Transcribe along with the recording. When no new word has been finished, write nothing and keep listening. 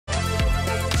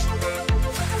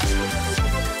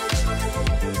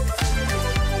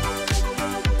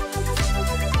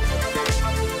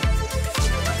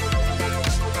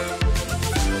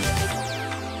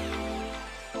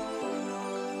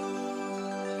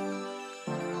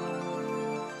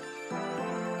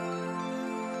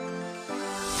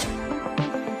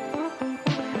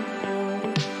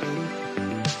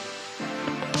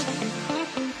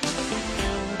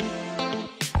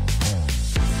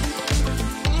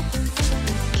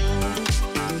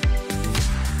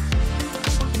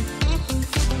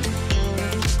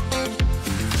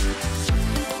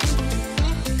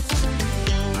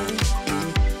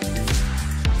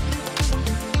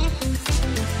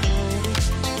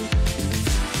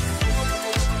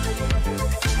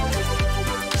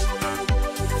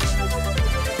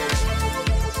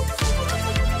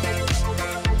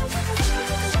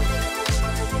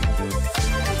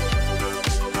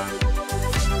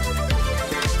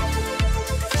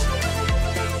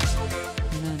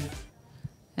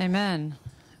Amen.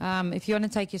 If you want to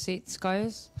take your seats,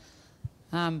 guys.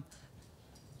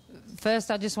 First,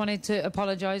 I just wanted to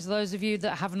apologise. Those of you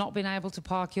that have not been able to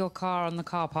park your car on the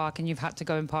car park and you've had to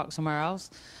go and park somewhere else,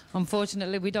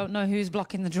 unfortunately, we don't know who's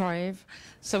blocking the drive,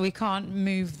 so we can't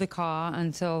move the car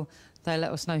until they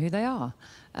let us know who they are.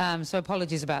 So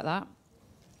apologies about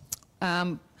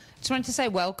that. Just wanted to say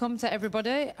welcome to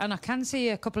everybody, and I can see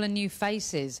a couple of new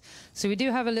faces. So we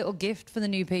do have a little gift for the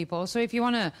new people. So if you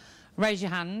want to raise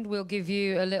your hand, we'll give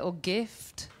you a little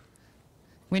gift.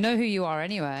 We know who you are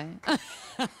anyway.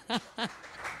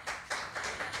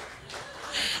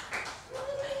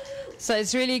 So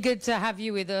it's really good to have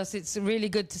you with us. It's really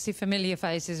good to see familiar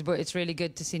faces, but it's really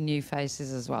good to see new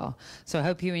faces as well. So I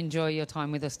hope you enjoy your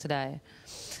time with us today.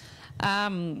 So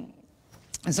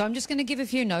I'm just going to give a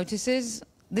few notices.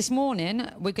 This morning,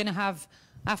 we're going to have,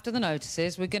 after the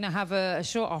notices, we're going to have a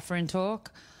short offering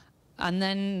talk, and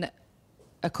then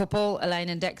a couple, Elaine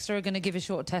and Dexter, are going to give a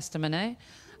short testimony,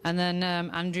 and then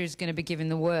Andrew's going to be giving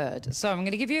the word. So I'm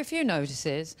going to give you a few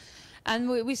notices, and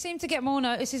we seem to get more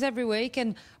notices every week,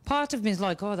 and part of me is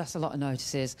like, oh, that's a lot of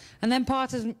notices, and then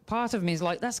part of me is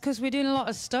like, that's because we're doing a lot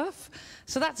of stuff,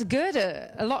 so that's good,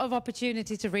 a lot of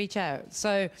opportunity to reach out.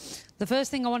 So the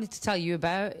first thing I wanted to tell you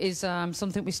about is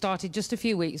something we started just a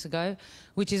few weeks ago,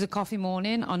 which is a coffee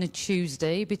morning on a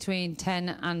Tuesday between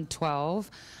 10 and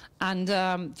 12. And,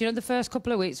 you know, the first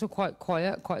couple of weeks were quite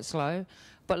quiet, quite slow.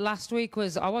 But last week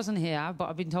I wasn't here, but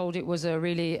I've been told it was a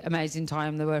really amazing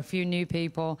time. There were a few new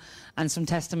people and some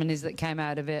testimonies that came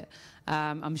out of it.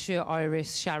 I'm sure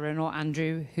Iris, Sharon or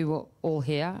Andrew, who are all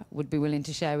here, would be willing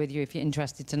to share with you if you're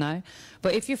interested to know.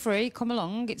 But if you're free, come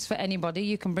along. It's for anybody.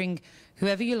 You can bring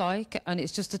whoever you like, and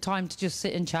it's just a time to just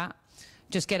sit and chat.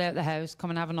 Just get out of the house, come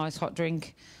and have a nice hot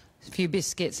drink, a few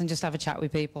biscuits, and just have a chat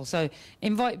with people. So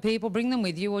invite people, bring them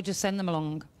with you, or just send them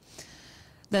along.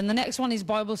 Then the next one is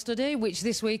Bible study, which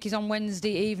this week is on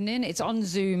Wednesday evening. It's on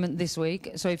Zoom this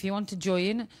week. So if you want to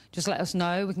join, just let us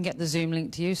know. We can get the Zoom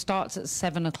link to you. Starts at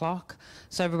 7 o'clock.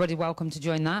 So everybody's welcome to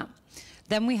join that.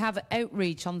 Then we have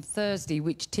outreach on Thursday,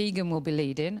 which Tegan will be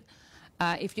leading.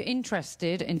 If you're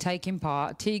interested in taking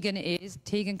part, Tegan,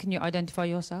 can you identify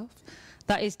yourself?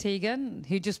 That is Tegan,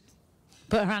 who just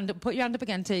put her hand up. Put your hand up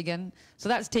again, Tegan. So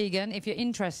that's Tegan. If you're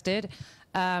interested,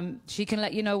 she can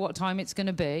let you know what time it's going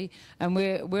to be, and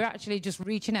we're actually just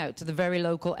reaching out to the very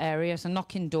local area, so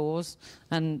knocking doors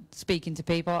and speaking to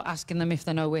people, asking them if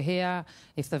they know we're here,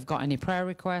 if they've got any prayer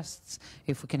requests,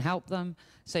 if we can help them.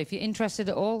 So if you're interested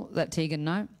at all, let Tegan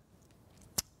know.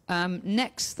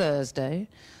 Next Thursday,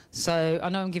 so I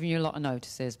know I'm giving you a lot of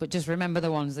notices, but just remember the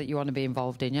ones that you want to be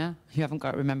involved in, yeah? You haven't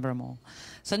got to remember them all.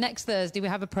 So next Thursday we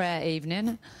have a prayer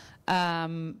evening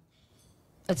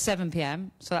at 7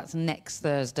 p.m, so that's next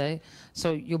Thursday.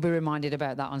 So you'll be reminded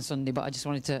about that on Sunday, but I just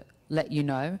wanted to let you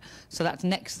know. So that's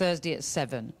next Thursday at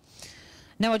 7.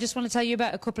 Now, I just want to tell you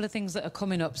about a couple of things that are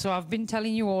coming up. So I've been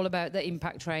telling you all about the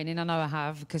impact training. I know I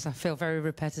have, because I feel very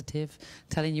repetitive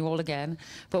telling you all again.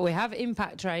 But we have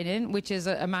impact training, which is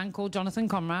a man called Jonathan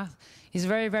Conrath. He's a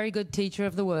very, very good teacher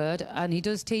of the word, and he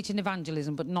does teach in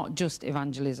evangelism, but not just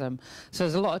evangelism. So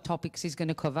there's a lot of topics he's going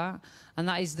to cover, and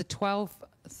that is the 12th,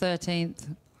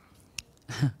 13th,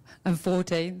 and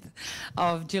 14th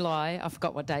of July. I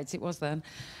forgot what dates it was then,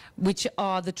 which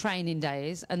are the training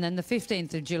days. And then the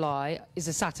 15th of July is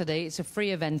a Saturday. It's a free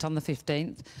event on the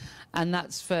 15th, and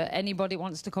that's for anybody who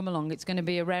wants to come along. It's going to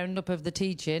be a roundup of the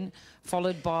teaching,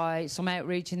 followed by some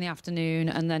outreach in the afternoon,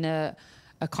 and then a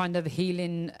kind of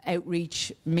healing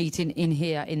outreach meeting in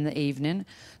here in the evening.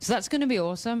 So that's going to be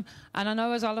awesome. And I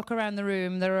know as I look around the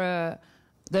room, there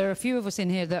are a few of us in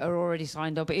here that are already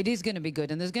signed up. It is going to be good.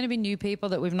 And there's going to be new people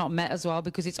that we've not met as well,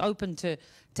 because it's open to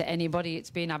anybody. It's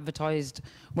being advertised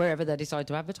wherever they decide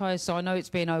to advertise. So I know it's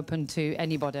being open to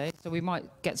anybody. So we might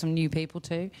get some new people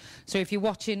too. So if you're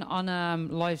watching on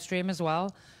live stream as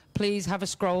well, please have a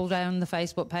scroll down the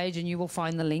Facebook page and you will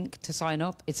find the link to sign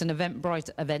up. It's an Eventbrite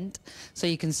event, so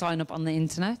you can sign up on the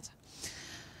internet.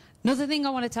 Another thing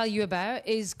I want to tell you about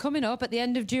is coming up at the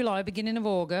end of July, beginning of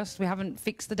August. We haven't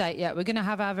fixed the date yet. We're going to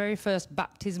have our very first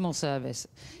baptismal service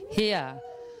here.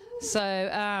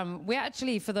 So we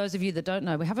actually, for those of you that don't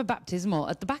know, we have a baptismal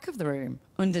at the back of the room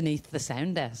underneath the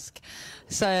sound desk.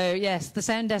 So yes, the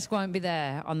sound desk won't be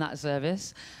there on that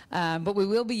service, but we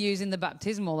will be using the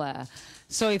baptismal there.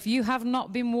 So if you have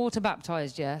not been water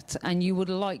baptised yet and you would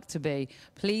like to be,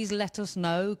 please let us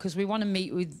know, because we want to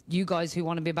meet with you guys who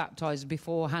want to be baptised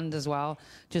beforehand as well,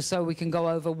 just so we can go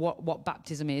over what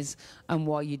baptism is and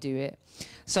why you do it.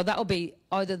 So that'll be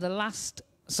either the last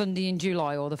Sunday in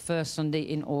July or the first Sunday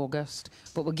in August,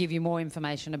 but we'll give you more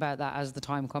information about that as the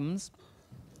time comes.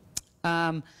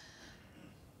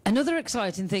 Another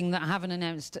exciting thing that I haven't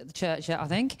announced at the church yet, I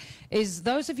think, is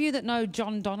those of you that know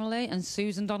John Donnelly and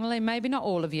Susan Donnelly, maybe not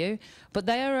all of you, but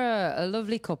they are a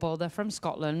lovely couple. They're from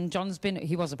Scotland.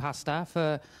 He was a pastor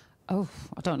for,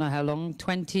 I don't know how long,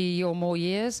 20 or more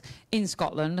years in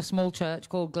Scotland, a small church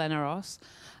called Glenaross,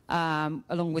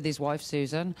 along with his wife,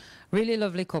 Susan. Really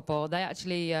lovely couple. They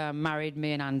actually married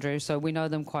me and Andrew, so we know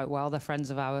them quite well. They're friends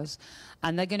of ours.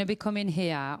 And they're going to be coming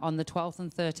here on the 12th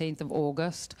and 13th of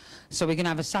August. So we're going to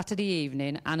have a Saturday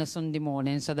evening and a Sunday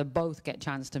morning, so they both get a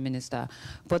chance to minister.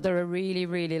 But they're a really,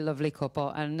 really lovely couple.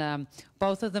 And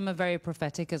both of them are very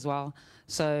prophetic as well.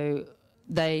 So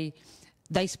they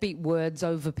speak words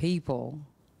over people.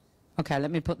 Okay,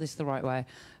 let me put this the right way.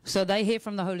 So they hear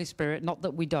from the Holy Spirit, not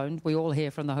that we don't. We all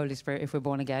hear from the Holy Spirit if we're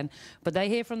born again. But they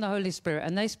hear from the Holy Spirit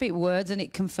and they speak words and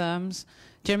it confirms.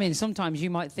 Do you know what I mean? Sometimes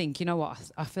you might think, you know what,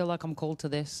 I feel like I'm called to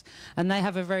this. And they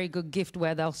have a very good gift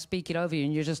where they'll speak it over you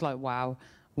and you're just like, wow,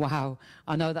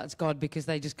 I know that's God because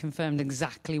they just confirmed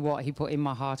exactly what he put in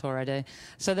my heart already.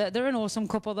 So they're an awesome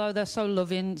couple though. They're so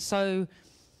loving.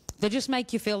 They just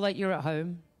make you feel like you're at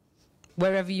home.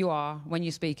 Wherever you are, when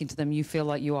you're speaking to them, you feel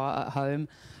like you are at home.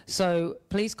 So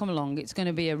please come along. It's going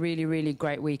to be a really, really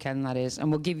great weekend, that is,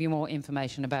 and we'll give you more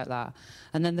information about that.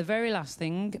 And then the very last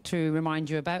thing to remind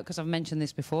you about, because I've mentioned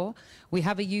this before, we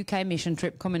have a UK mission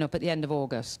trip coming up at the end of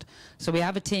August. So we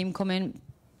have a team coming.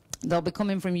 They'll be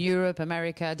coming from Europe,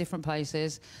 America, different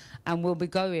places, and we'll be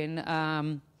going...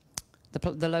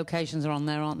 The locations are on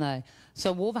there, aren't they?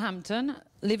 So Wolverhampton,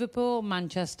 Liverpool,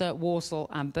 Manchester, Walsall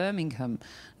and Birmingham.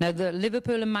 Now, the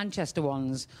Liverpool and Manchester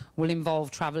ones will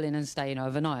involve travelling and staying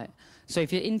overnight. So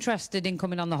if you're interested in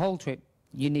coming on the whole trip,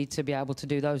 you need to be able to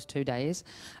do those 2 days.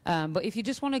 But if you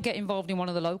just want to get involved in one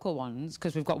of the local ones,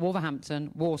 because we've got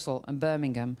Wolverhampton, Walsall and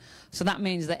Birmingham, so that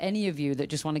means that any of you that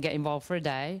just want to get involved for a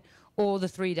day, or the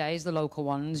 3 days, the local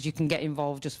ones, you can get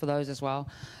involved just for those as well.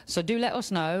 So do let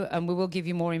us know, and we will give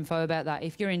you more info about that.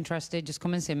 If you're interested, just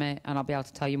come and see me, and I'll be able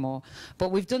to tell you more.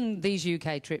 But we've done these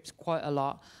UK trips quite a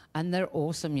lot, and they're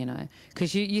awesome, you know,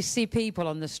 because you see people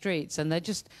on the streets, and they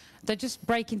just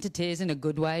break into tears in a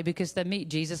good way because they meet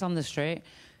Jesus on the street.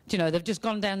 You know, they've just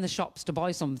gone down the shops to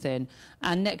buy something,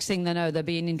 and next thing they know, they're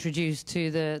being introduced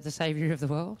to the Saviour of the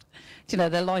world. You know,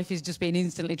 their life is just being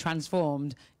instantly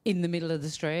transformed in the middle of the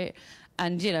street.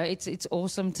 And, you know, it's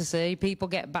awesome to see. People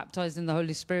get baptized in the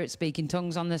Holy Spirit, speak in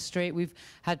tongues on the street. We've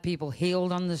had people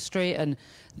healed on the street, and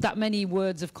that many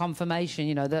words of confirmation,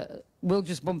 you know, that we'll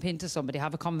just bump into somebody,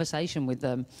 have a conversation with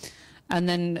them. And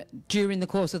then during the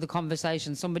course of the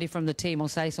conversation, somebody from the team will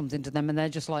say something to them, and they're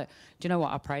just like, do you know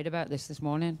what, I prayed about this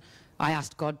morning. I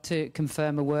asked God to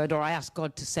confirm a word, or I asked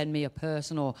God to send me a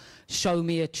person, or show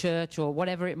me a church, or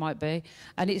whatever it might be.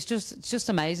 And it's just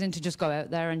amazing to just go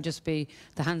out there and just be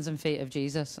the hands and feet of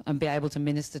Jesus and be able to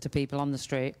minister to people on the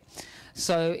street.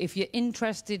 So if you're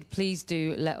interested, please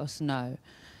do let us know.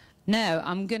 Now,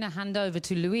 I'm going to hand over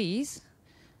to Louise,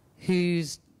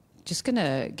 who's just going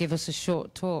to give us a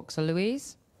short talk. So,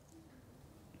 Louise?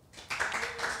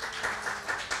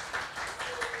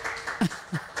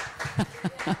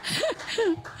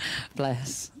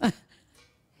 Bless.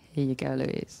 Here you go,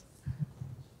 Louise.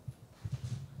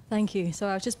 Thank you. So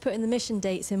I was just putting the mission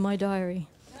dates in my diary.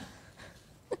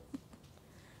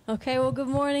 Okay, well, good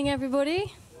morning,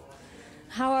 everybody.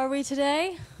 How are we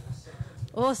today?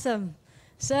 Awesome.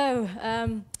 So,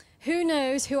 who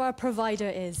knows who our provider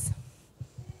is?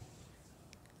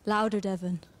 Louder,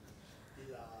 Devon.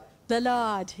 The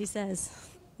Lord, he says.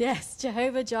 Yes,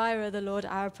 Jehovah Jireh, the Lord,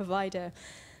 our provider.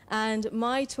 And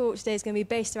my talk today is going to be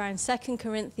based around 2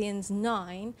 Corinthians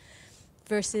 9,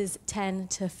 verses 10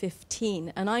 to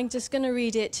 15. And I'm just going to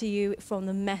read it to you from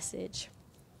the Message.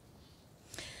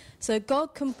 So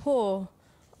God can pour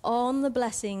on the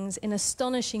blessings in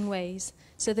astonishing ways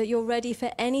so that you're ready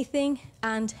for anything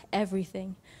and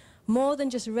everything. More than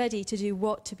just ready to do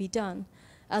what to be done.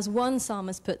 As one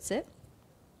psalmist puts it,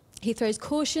 he throws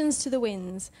cautions to the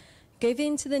winds,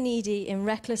 giving to the needy in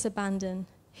reckless abandon.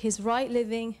 His right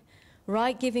living,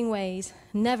 right giving ways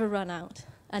never run out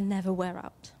and never wear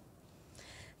out.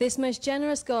 This most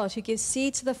generous God who gives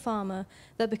seed to the farmer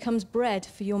that becomes bread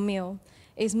for your meal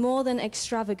is more than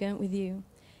extravagant with you.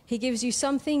 He gives you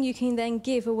something you can then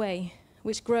give away,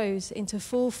 which grows into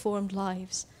full-formed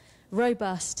lives,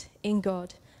 robust in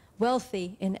God,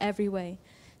 wealthy in every way,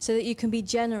 so that you can be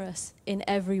generous in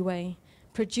every way,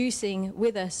 producing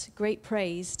with us great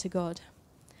praise to God.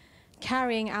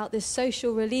 Carrying out this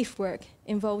social relief work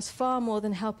involves far more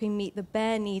than helping meet the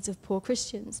bare needs of poor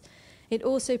Christians. It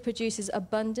also produces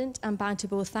abundant and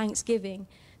bountiful thanksgiving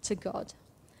to God.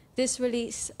 This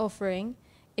release offering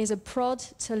is a prod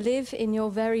to live in your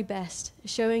very best,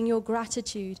 showing your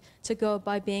gratitude to God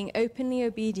by being openly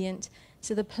obedient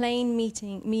to the plain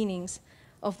meanings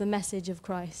of the message of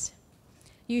Christ.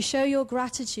 You show your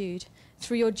gratitude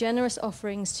through your generous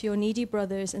offerings to your needy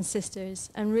brothers and sisters,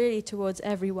 and really towards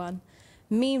everyone.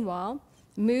 Meanwhile,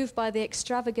 moved by the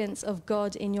extravagance of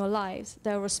God in your lives,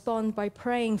 they'll respond by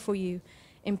praying for you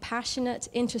in passionate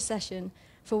intercession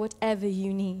for whatever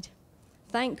you need.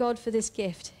 Thank God for this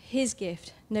gift, his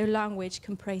gift. No language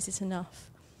can praise it enough.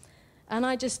 And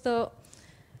I just thought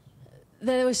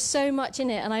there was so much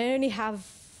in it, and I only have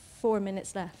 4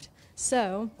 minutes left.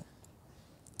 So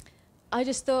I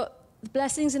just thought,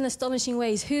 blessings in astonishing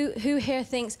ways. Who here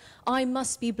thinks, I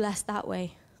must be blessed that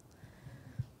way?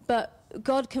 But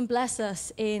God can bless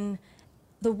us in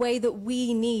the way that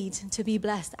we need to be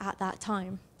blessed at that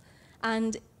time.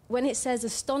 And when it says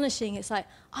astonishing, it's like,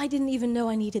 I didn't even know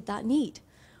I needed that need.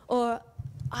 Or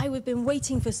I would have been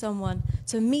waiting for someone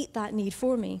to meet that need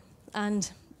for me, and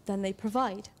then they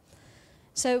provide.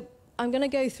 So I'm going to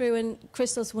go through, and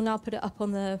Christos will now put it up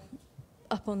on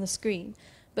the screen,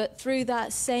 but through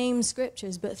that same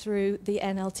scriptures, but through the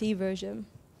NLT version.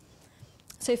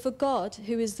 So for God,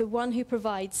 who is the one who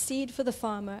provides seed for the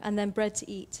farmer and then bread to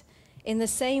eat, in the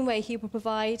same way he will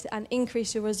provide and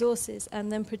increase your resources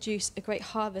and then produce a great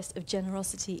harvest of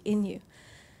generosity in you.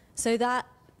 So that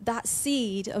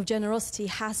seed of generosity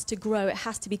has to grow. It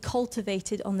has to be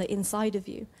cultivated on the inside of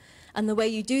you. And the way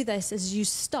you do this is you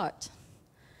start.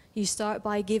 You start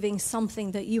by giving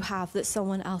something that you have that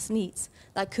someone else needs.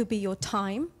 That could be your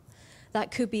time.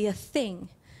 That could be a thing.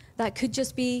 That could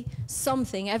just be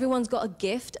something. Everyone's got a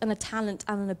gift and a talent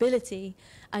and an ability,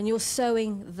 and you're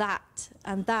sowing that.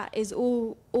 And that is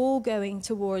all going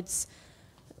towards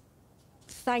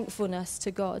thankfulness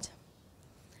to God.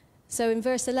 So in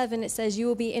verse 11 it says, you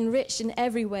will be enriched in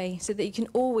every way so that you can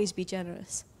always be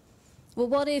generous. Well,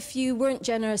 what if you weren't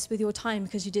generous with your time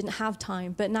because you didn't have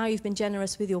time, but now you've been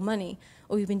generous with your money,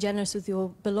 or you've been generous with your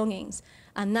belongings,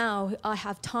 and now I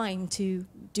have time to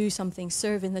do something,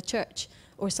 serve in the church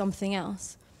or something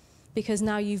else, because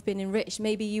now you've been enriched.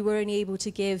 Maybe you were only able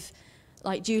to give,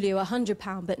 like Julio,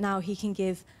 £100, but now he can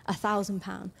give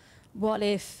 £1,000. What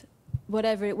if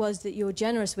whatever it was that you're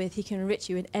generous with, he can enrich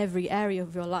you in every area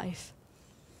of your life?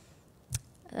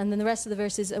 And then the rest of the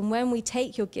verse is, and when we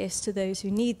take your gifts to those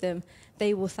who need them,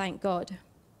 they will thank God.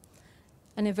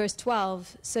 And in verse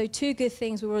 12, so 2 good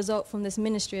things will result from this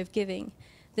ministry of giving.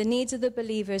 The needs of the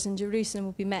believers in Jerusalem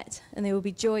will be met, and they will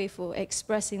be joyful,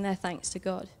 expressing their thanks to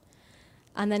God.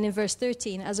 And then in verse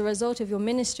 13, as a result of your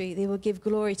ministry, they will give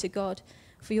glory to God,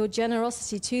 for your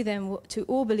generosity to them, to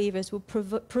all believers, will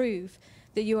prove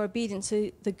that you are obedient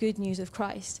to the good news of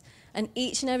Christ. And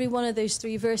each and every one of those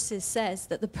 3 verses says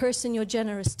that the person you're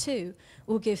generous to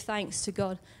will give thanks to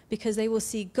God, because they will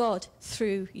see God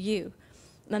through you.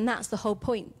 And that's the whole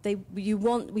point. We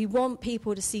want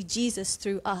people to see Jesus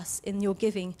through us in your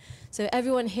giving. So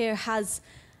everyone here has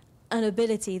an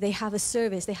ability, they have a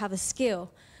service, they have a skill,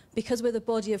 because we're the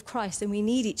body of Christ and we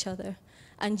need each other.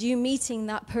 And you meeting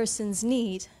that person's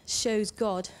need shows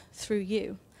God through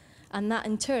you. And that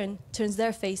in turn turns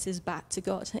their faces back to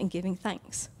God and giving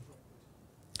thanks.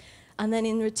 And then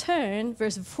in return,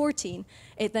 verse 14,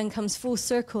 it then comes full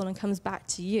circle and comes back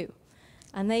to you.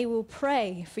 And they will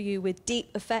pray for you with deep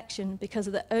affection because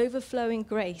of the overflowing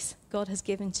grace God has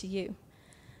given to you.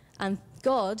 And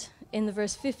God, in the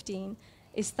verse 15,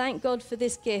 is thank God for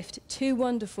this gift, too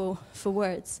wonderful for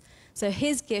words. So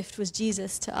his gift was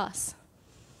Jesus to us.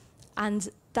 And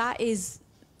that is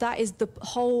the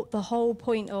whole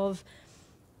point of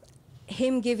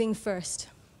him giving first,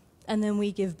 and then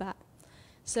we give back.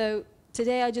 So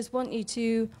today I just want you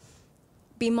to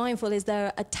be mindful. Is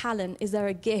there a talent? Is there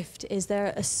a gift? Is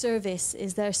there a service?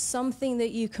 Is there something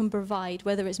that you can provide,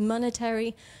 whether it's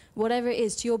monetary, whatever it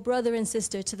is, to your brother and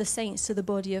sister, to the saints, to the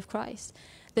body of Christ,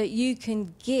 that you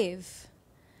can give,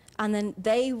 and then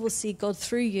they will see God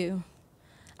through you,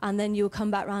 and then you'll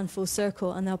come back round full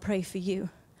circle and they'll pray for you.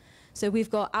 So we've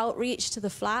got outreach to the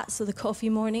flats, so the coffee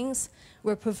mornings.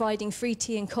 We're providing free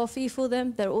tea and coffee for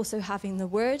them. They're also having the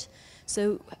word.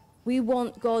 So we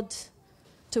want God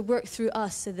to work through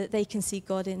us so that they can see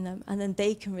God in them, and then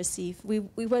they can receive. We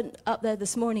went up there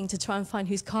this morning to try and find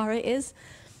whose car it is,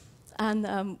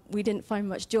 and we didn't find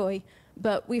much joy,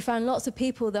 but we found lots of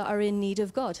people that are in need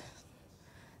of God.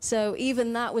 So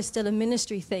even that was still a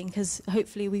ministry thing, because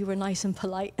hopefully we were nice and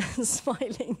polite and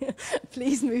smiling.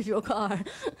 Please move your car.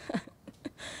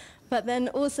 But then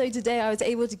also today I was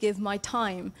able to give my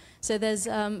time. So there's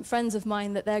friends of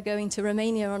mine that they're going to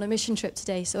Romania on a mission trip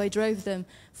today. So I drove them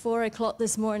 4 o'clock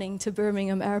this morning to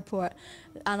Birmingham Airport.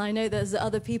 And I know there's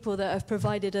other people that have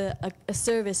provided a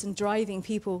service in driving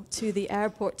people to the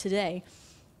airport today.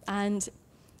 And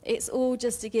it's all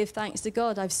just to give thanks to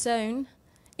God. I've sown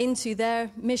into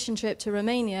their mission trip to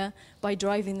Romania by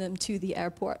driving them to the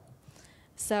airport.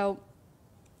 So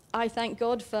I thank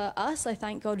God for us. I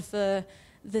thank God for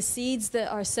the seeds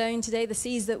that are sown today, the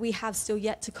seeds that we have still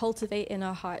yet to cultivate in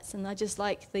our hearts. And I just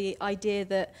like the idea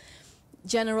that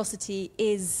generosity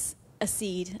is a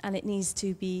seed and it needs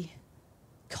to be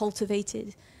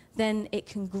cultivated. Then it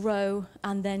can grow,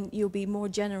 and then you'll be more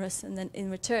generous, and then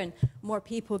in return, more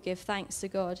people give thanks to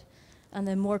God, and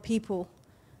then more people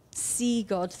see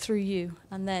God through you,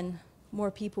 and then more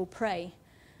people pray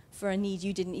for a need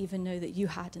you didn't even know that you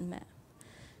hadn't met.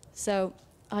 So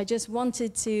I just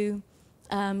wanted to,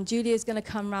 Julia's going to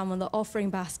come around with the offering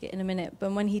basket in a minute,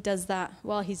 but when he does that,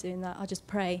 while he's doing that, I'll just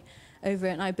pray over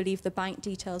it, and I believe the bank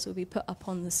details will be put up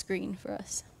on the screen for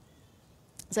us.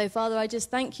 So, Father, I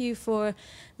just thank you for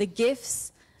the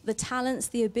gifts, the talents,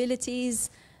 the abilities,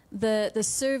 the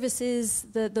services,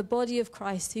 the body of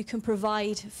Christ who can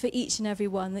provide for each and every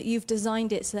one, that you've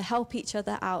designed it to help each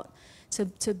other out,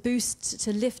 to boost,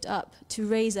 to lift up, to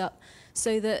raise up,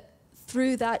 so that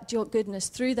through that goodness,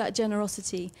 through that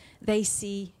generosity, they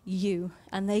see you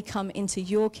and they come into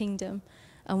your kingdom.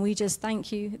 And we just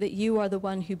thank you that you are the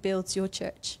one who builds your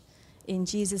church. In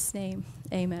Jesus' name,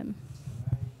 amen.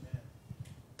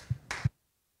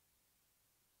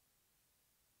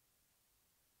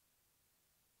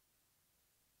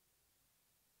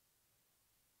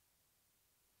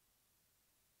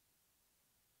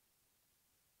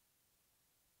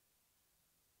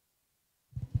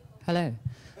 Hello.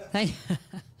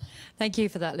 Thank you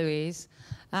for that, Louise.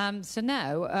 So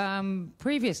now,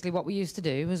 previously what we used to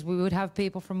do was we would have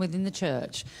people from within the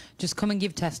church just come and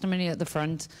give testimony at the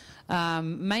front,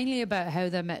 mainly about how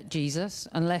they met Jesus,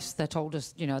 unless they told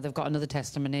us, you know, they've got another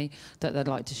testimony that they'd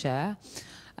like to share.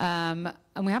 And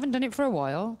we haven't done it for a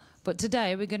while, but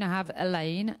today we're going to have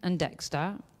Elaine and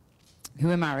Dexter, who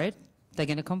are married. They're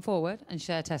going to come forward and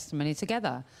share testimony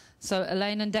together. So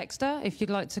Elaine and Dexter, if you'd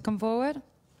like to come forward.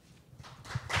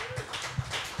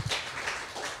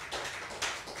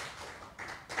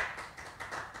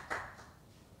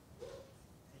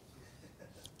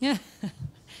 Yeah.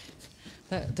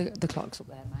 the clock's up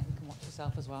there, mate. You can watch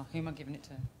yourself as well. Who am I giving it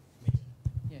to? Me.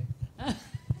 You.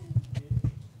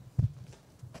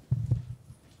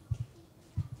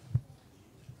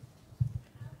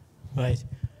 Right.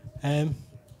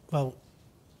 Well,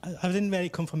 I didn't really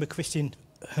come from a Christian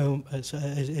home. I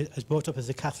was brought up as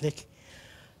a Catholic.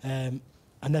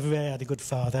 I never really had a good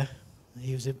father.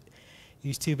 He was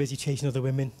too busy chasing other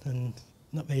women and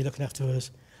not really looking after us.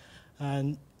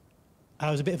 And I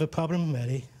was a bit of a problem,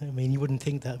 really. I mean, you wouldn't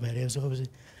think that, really. I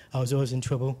was always in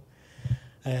trouble.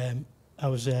 I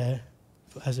was a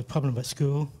problem at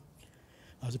school.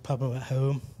 I was a problem at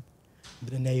home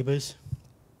with the neighbours.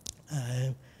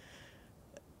 Yeah,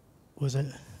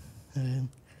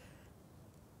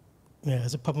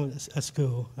 there's a problem at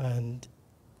school, and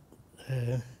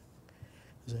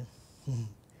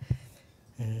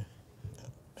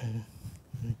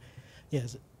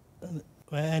yes.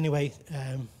 Well, anyway,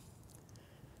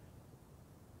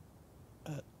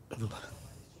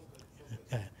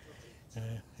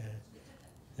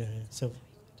 so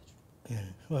yeah.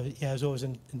 Well, yeah, I was always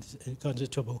got into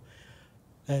trouble.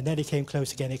 Nearly came close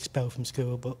to getting expelled from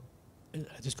school, but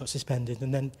I just got suspended,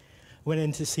 and then went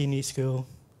into senior school,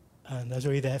 and I was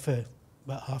only there for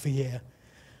about half a year,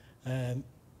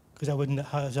 because I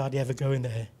was hardly ever going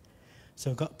there.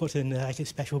 So I got put in like a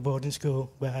special boarding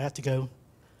school where I had to go.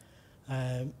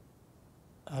 I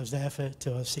was there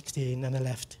till I was 16, and I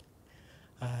left.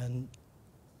 And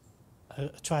I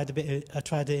tried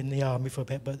it in the army for a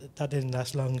bit, but that didn't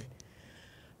last long.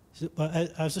 So, but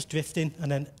I was just drifting,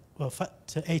 and then, well,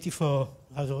 to 84,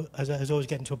 I was always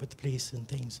getting in trouble with the police and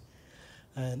things.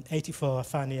 And 84, I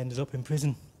finally ended up in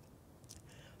prison.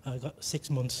 I got 6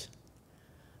 months,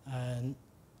 and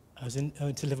I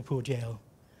went to Liverpool jail,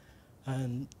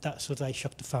 and that sort of like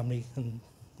shocked the family and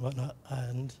whatnot.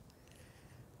 And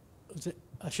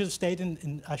I should have stayed in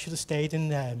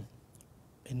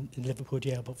Liverpool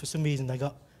jail, but for some reason I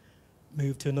got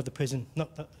moved to another prison.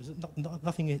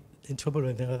 Nothing in trouble or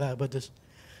anything like that, but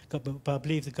I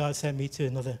believe that God sent me to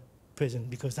another prison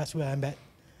because that's where I met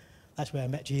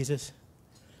Jesus.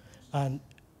 And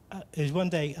it was one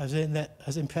day I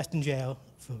was in Preston jail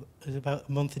it was about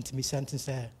a month into my sentence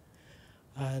there,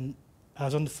 and I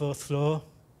was on the 4th floor,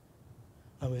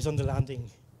 and we was on the landing,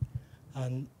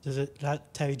 And there's a lad,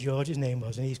 Terry George, his name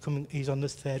was, and he's on the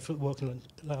third foot walking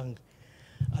along.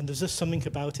 And there's just something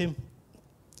about him.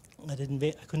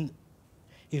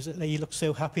 He looked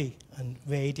so happy and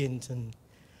radiant, and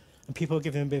people were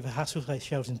giving him a bit of a hassle, like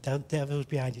shouting, "Devil's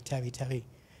behind you, Terry, Terry."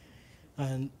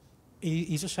 And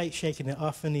he's just like shaking it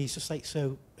off, and he's just like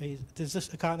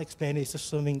I can't explain it, it's just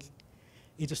something,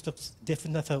 he just looks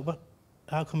different. I thought,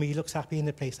 how come he looks happy in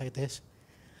a place like this?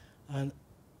 And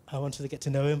I wanted to get to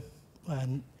know him.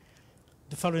 And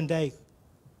the following day,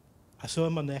 I saw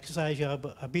him on the exercise yard,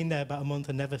 but I've been there about a month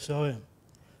and never saw him.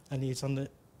 And he's in the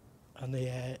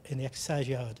exercise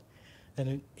yard.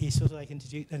 And he sort of like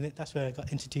introduced, and that's where I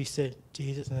got introduced to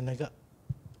Jesus, and then I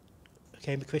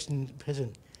became a Christian in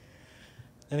prison.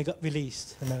 Then I got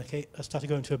released, and then I started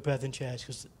going to a Brethren church,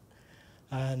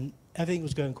 and everything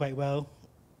was going quite well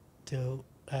till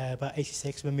about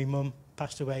 86, when my mum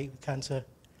passed away with cancer,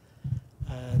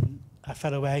 and I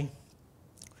fell away.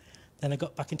 Then I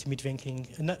got back into my drinking,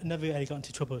 and never really got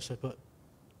into trouble, but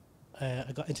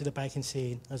I got into the biking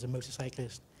scene as a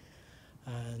motorcyclist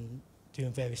and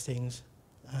doing various things.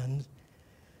 And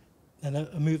then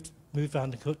I moved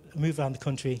around the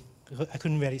country. I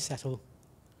couldn't really settle.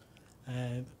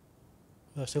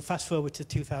 So fast forward to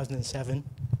 2007,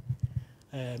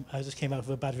 I just came out of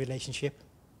a bad relationship,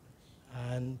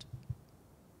 and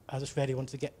I just really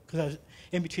wanted to because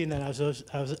in between then I was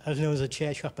known as a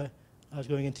church hopper. I was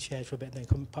going into church for a bit and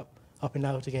then hopping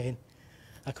out again.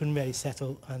 I couldn't really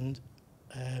settle, and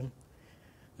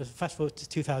fast forward to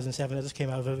 2007, I just came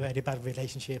out of a very bad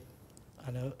relationship,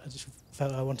 and I just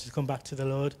felt I wanted to come back to the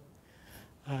Lord,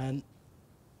 and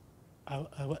I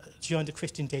joined a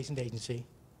Christian dating agency,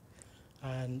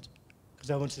 and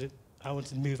because I wanted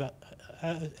to move out.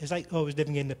 It's like always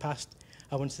living in the past.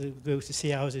 I wanted to go to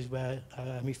sea houses where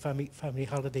I meet family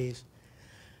holidays.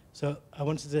 So I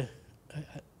wanted to.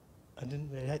 I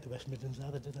didn't really like the West Midlands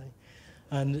either, did I?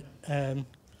 And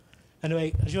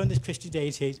anyway, I joined this Christian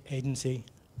dating agency,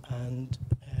 and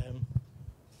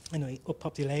anyway, up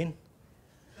Poppy Lane,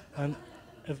 and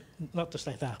not just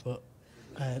like that, but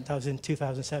that was in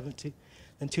 2007.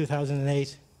 In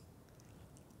 2008,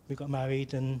 we got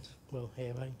married, and well,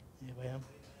 here I am.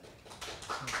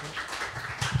 Okay.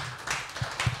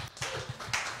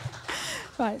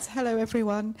 Right, hello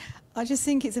everyone. I just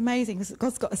think it's amazing because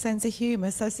God's got a sense of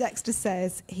humour. So Dexter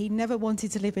says he never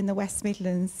wanted to live in the West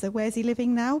Midlands. So where's he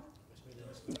living now?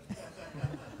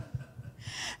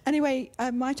 Anyway,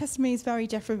 my testimony is very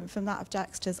different from that of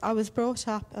Dexter's. I was brought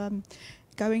up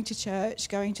going to church,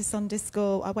 going to Sunday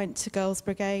school. I went to Girls'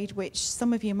 Brigade, which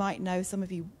some of you might know, some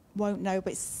of you won't know,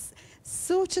 but it's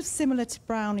sort of similar to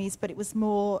Brownies, but it was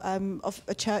more of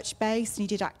a church base, and you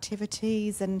did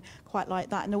activities and quite like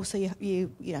that, and also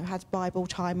you had Bible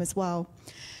time as well.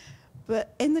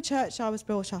 But in the church I was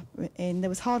brought up in, there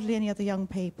was hardly any other young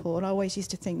people, and I always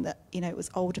used to think that it was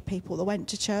older people that went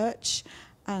to church,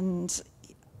 and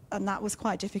that was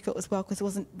quite difficult as well because there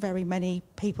wasn't very many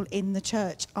people in the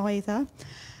church either.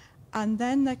 And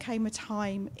then there came a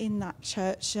time in that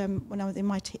church when I was in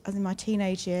my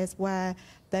teenage years where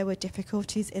there were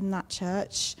difficulties in that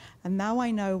church. And now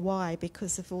I know why,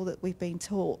 because of all that we've been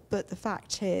taught. But the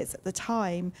fact is, at the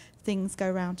time, things go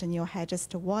round in your head as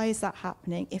to why is that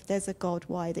happening? If there's a God,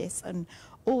 why this? And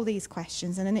all these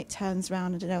questions. And then it turns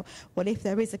around and, well, if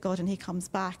there is a God and he comes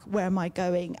back, where am I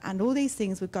going? And all these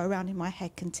things would go around in my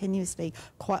head continuously,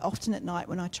 quite often at night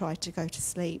when I tried to go to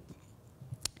sleep.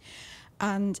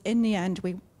 And in the end,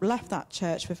 we left that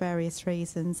church for various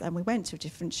reasons, and we went to a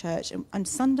different church. And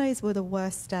Sundays were the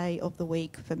worst day of the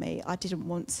week for me. I didn't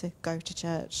want to go to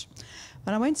church.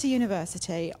 When I went to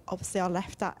university, obviously I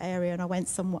left that area and I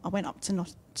went up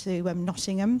to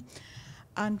Nottingham.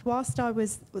 And whilst I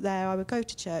was there, I would go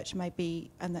to church maybe,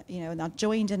 and I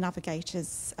joined a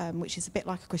Navigators, which is a bit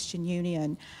like a Christian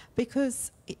union,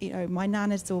 because my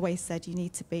nan has always said you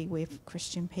need to be with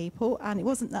Christian people, and it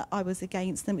wasn't that I was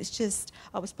against them. It's just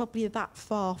I was probably that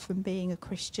far from being a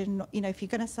Christian. If you're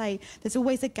going to say there's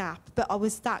always a gap, but I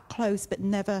was that close, but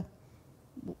never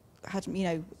had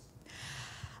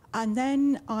And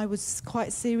then I was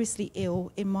quite seriously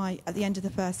ill at the end of the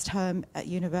first term at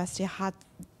university. I had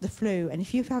the flu, and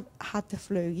if you've had the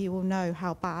flu, you will know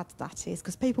how bad that is,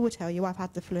 because people will tell you I've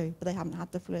had the flu, but they haven't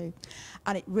had the flu,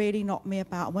 and it really knocked me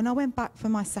about. When I went back for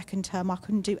my second term, I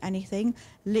couldn't do anything.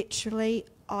 Literally,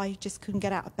 I just couldn't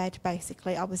get out of bed,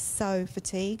 basically. I was so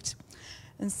fatigued,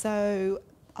 and so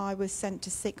I was sent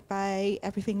to sick bay.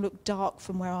 Everything looked dark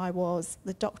from where I was.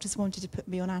 The doctors wanted to put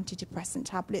me on antidepressant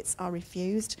tablets. I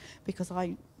refused because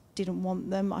I didn't want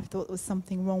them. I thought there was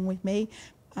something wrong with me.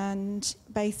 And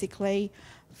basically,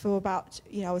 for about,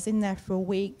 I was in there for a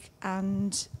week,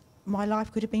 and my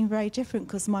life could have been very different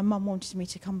because my mum wanted me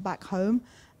to come back home,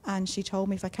 and she told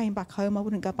me if I came back home I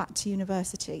wouldn't go back to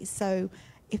university. So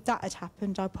if that had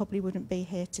happened, I probably wouldn't be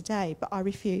here today. But I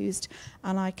refused,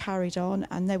 and I carried on.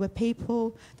 And there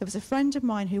was a friend of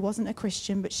mine who wasn't a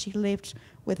Christian, but she lived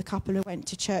with a couple who went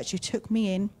to church, who took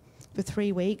me in for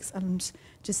 3 weeks and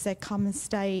just said, come and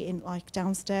stay in, like,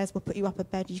 downstairs. We'll put you up a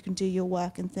bed, you can do your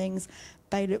work and things.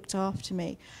 They looked after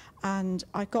me. And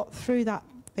I got through that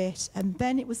bit, and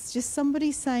then it was just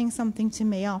somebody saying something to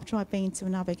me after I'd been to a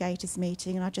navigators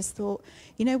meeting, and I just thought,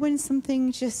 you know, when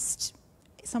something just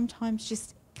sometimes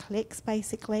just clicks,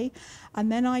 basically.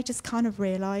 And then I just kind of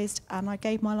realised, and I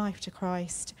gave my life to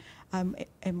Christ. And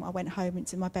I went home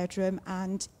into my bedroom,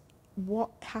 and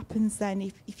what happens then,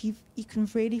 if you can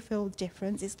really feel the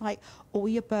difference. It's like all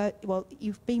your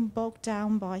you've been bogged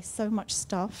down by so much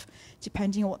stuff.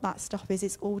 Depending on what that stuff is,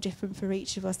 it's all different for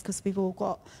each of us because we've all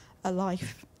got a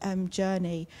life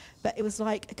journey. But it was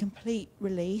like a complete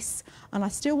release, and I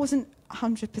still wasn't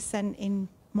 100% in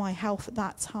my health at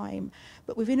that time,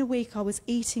 but within a week I was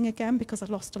eating again because I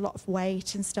lost a lot of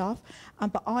weight and stuff,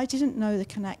 but I didn't know the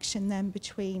connection then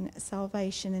between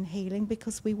salvation and healing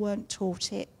because we weren't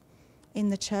taught it in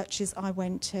the churches I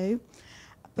went to.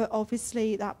 But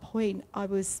obviously at that point I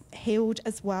was healed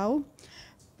as well.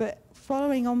 But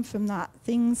following on from that,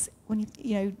 things, when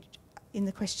you know, in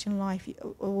the Christian life,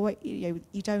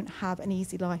 you don't have an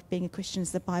easy life being a Christian,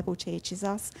 as the Bible teaches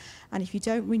us. And if you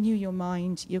don't renew your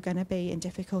mind, you're going to be in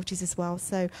difficulties as well.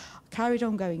 So I carried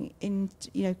on going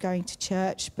to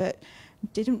church, but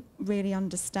didn't really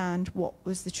understand what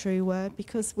was the true word,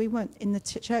 because we weren't in the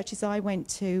churches I went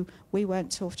to, we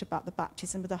weren't taught about the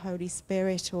baptism of the Holy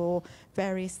Spirit or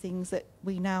various things that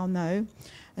we now know.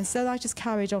 And so I just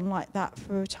carried on like that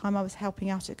for a time. I was helping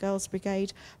out at Girls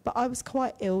Brigade, but I was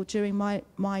quite ill during my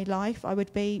life. I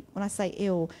would be, when I say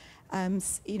ill,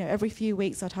 every few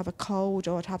weeks I'd have a cold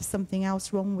or I'd have something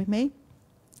else wrong with me,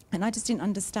 and I just didn't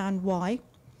understand why.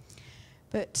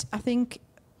 But I think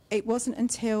it wasn't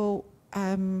until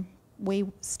we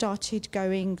started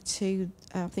going to,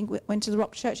 I think we went to the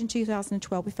Rock Church in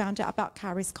 2012. We found out about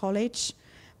Carey's College,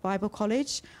 Bible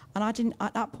College, and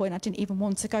at that point I didn't even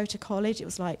want to go to college. It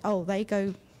was like, oh, they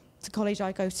go to college,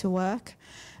 I go to work.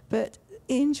 But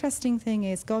the interesting thing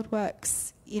is God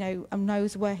works, and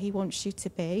knows where he wants you to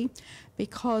be,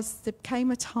 because there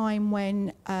came a time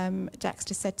when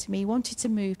Dexter said to me he wanted to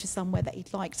move to somewhere that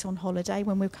he'd liked on holiday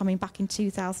when we were coming back in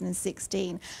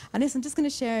 2016. And this I'm just going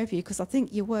to share with you because I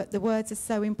think the words are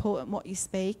so important, what you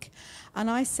speak. And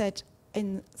I said,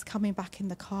 coming back in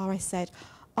the car, I said,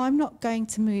 I'm not going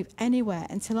to move anywhere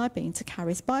until I've been to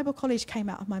Carey's Bible College. Came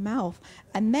out of my mouth.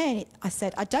 And then I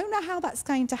said, I don't know how that's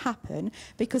going to happen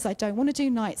because I don't want to do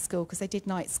night school, because I did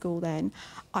night school then.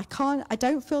 I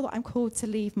don't feel that I'm called to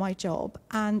leave my job,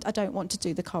 and I don't want to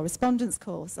do the correspondence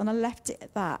course. And I left it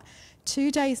at that. 2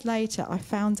 days later, I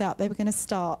found out they were going to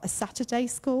start a Saturday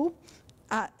school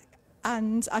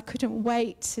and I couldn't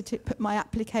wait to put my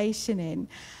application in.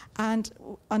 And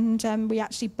we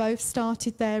actually both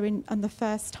started there on the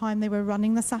first time they were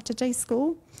running the Saturday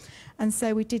school. And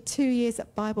so we did 2 years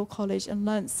at Bible College and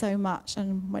learnt so much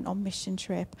and went on mission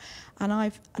trip. And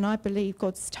I believe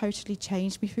God's totally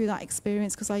changed me through that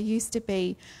experience, because I used to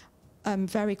be a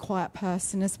very quiet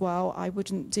person as well. I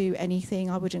wouldn't do anything.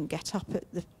 I wouldn't get up at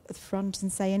the front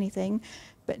and say anything.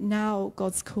 But now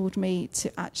God's called me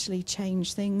to actually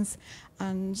change things.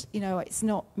 And, it's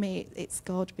not me, it's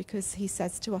God, because he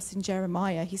says to us in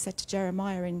Jeremiah, he said to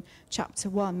Jeremiah in chapter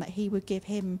 1 that he would give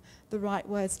him the right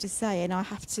words to say. And I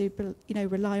have to,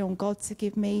 rely on God to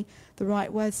give me the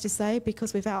right words to say,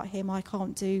 because without him I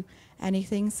can't do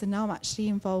anything. So now I'm actually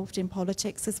involved in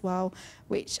politics as well,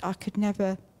 which I could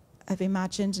never have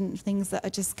imagined, and things that are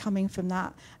just coming from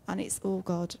that. And it's all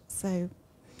God. So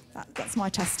that's my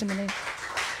testimony.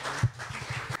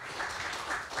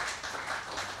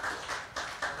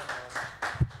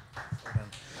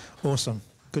 Awesome.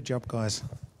 Good job, guys.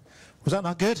 Was that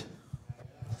not good?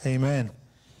 Amen.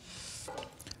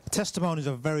 Testimonies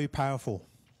are very powerful,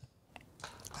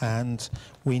 and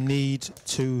we need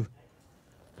to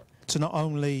not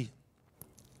only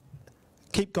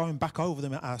keep going back over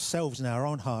them ourselves in our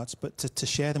own hearts, but to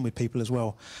share them with people as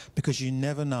well, because you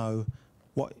never know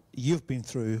what you've been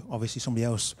through. Obviously somebody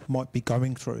else might be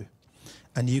going through,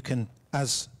 and you can,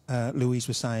 as Louise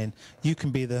was saying, you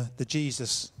can be the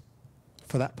Jesus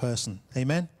for that person.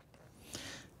 Amen?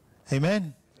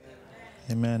 Amen?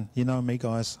 Amen. You know me,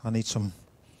 guys. I need some.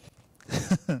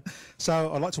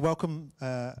 So I'd like to welcome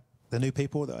the new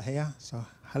people that are here. So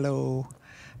hello.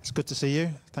 It's good to see you.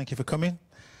 Thank you for coming.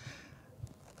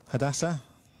 Hadassah,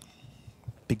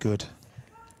 be good.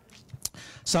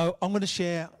 So I'm going to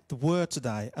share the word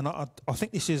today, and I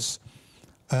think this is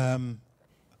an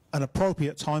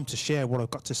appropriate time to share what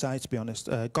I've got to say, to be honest.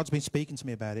 God's been speaking to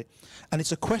me about it, and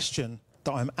it's a question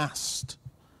that I'm asked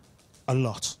a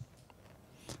lot.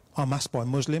 I'm asked by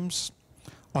Muslims.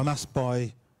 I'm asked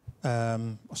by,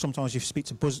 sometimes you speak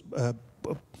to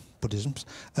Buddhisms,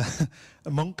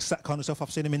 monks, that kind of stuff.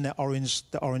 I've seen them in their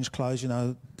orange clothes, you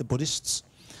know, the Buddhists.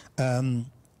 I've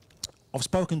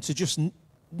spoken to just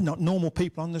not normal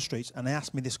people on the streets, and they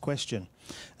ask me this question.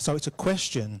 So it's a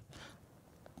question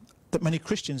that many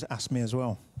Christians ask me as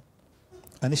well.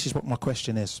 And this is what my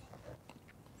question is.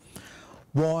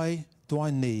 Why do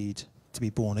I need to be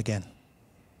born again?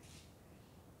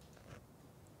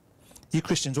 You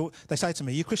Christians, they say to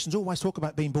me, you Christians always talk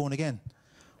about being born again.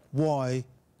 Why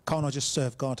can't I just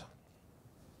serve God?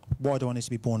 Why do I need to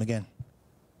be born again?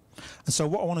 And so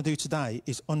what I want to do today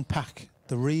is unpack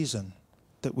the reason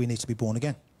that we need to be born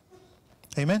again.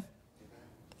 Amen?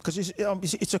 Because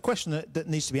it's a question that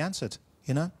needs to be answered,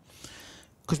 you know?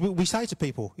 Because we say to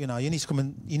people, you know, you need to come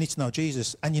and you need to know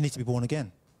Jesus and you need to be born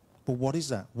again. But what is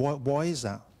that? Why is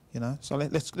that? You know? So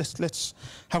let's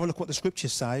have a look what the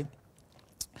scriptures say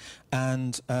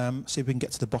and see if we can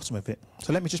get to the bottom of it.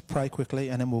 So let me just pray quickly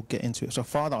and then we'll get into it. So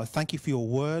Father, I thank you for your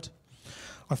word.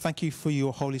 I thank you for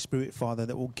your Holy Spirit, Father,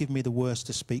 that will give me the words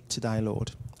to speak today,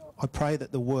 Lord. I pray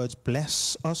that the words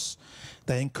bless us,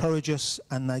 they encourage us,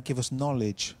 and they give us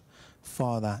knowledge,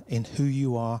 Father, in who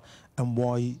you are and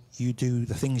why you do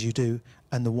the things you do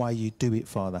and the way you do it,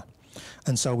 Father.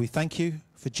 And so we thank you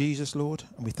for Jesus, Lord,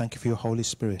 and we thank you for your Holy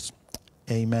Spirit.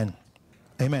 Amen.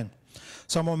 Amen.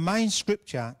 So my main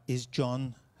scripture is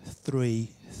John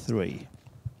 3:3.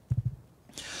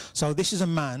 So this is a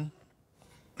man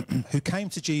who came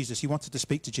to Jesus. He wanted to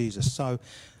speak to Jesus. So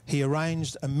he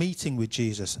arranged a meeting with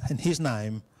Jesus, and his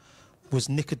name was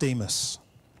Nicodemus.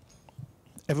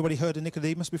 Everybody heard of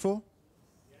Nicodemus before?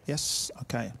 Yes?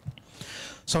 Okay.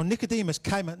 So Nicodemus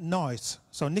came at night.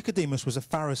 So Nicodemus was a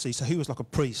Pharisee, so he was like a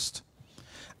priest.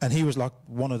 And he was like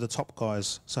one of the top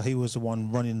guys. So he was the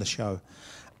one running the show.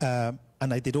 And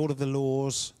they did all of the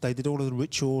laws, they did all of the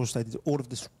rituals, they did all of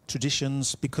the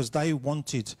traditions because they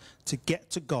wanted to get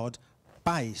to God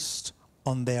based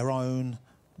on their own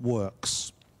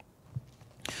works.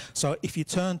 So if you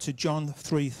turn to John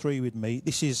 3:3 with me,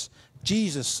 this is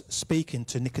Jesus speaking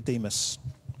to Nicodemus.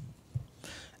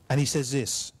 And he says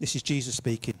this is Jesus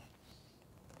speaking.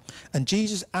 And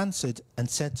Jesus answered and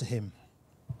said to him,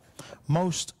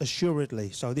 most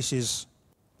assuredly, so he's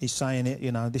saying it,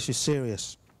 you know, this is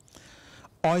serious.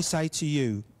 I say to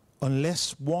you,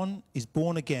 unless one is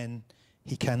born again,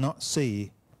 he cannot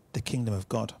see the kingdom of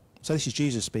God. So this is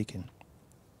Jesus speaking.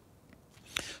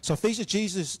 So if these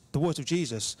are the words of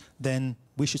Jesus, then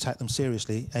we should take them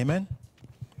seriously. Amen?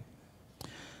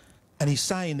 And he's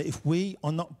saying that if we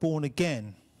are not born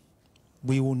again,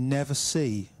 we will never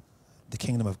see the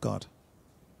kingdom of God.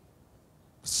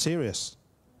 Serious.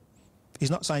 He's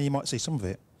not saying you might see some of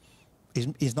it.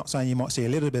 He's not saying you might see a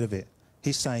little bit of it.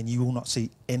 He's saying you will not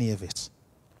see any of it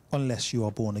unless you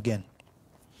are born again.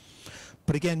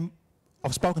 But again,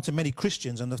 I've spoken to many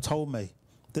Christians and they've told me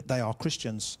that they are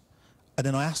Christians. And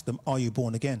then I ask them, are you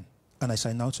born again? And they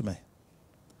say no to me.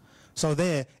 So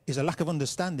there is a lack of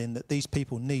understanding that these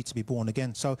people need to be born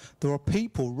again. So there are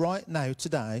people right now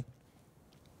today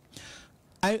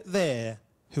out there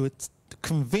who are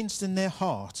convinced in their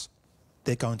hearts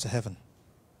they're going to heaven.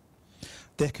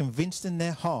 They're convinced in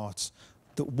their hearts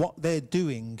that what they're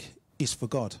doing is for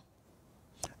God.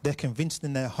 They're convinced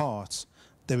in their hearts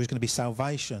there is going to be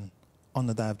salvation on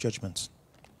the day of judgment.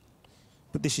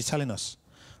 But this is telling us,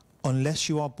 unless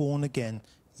you are born again,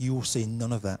 you will see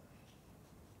none of that.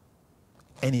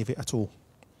 Any of it at all.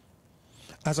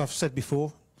 As I've said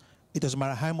before, it doesn't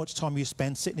matter how much time you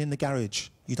spend sitting in the garage,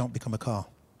 you don't become a car.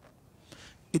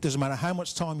 It doesn't matter how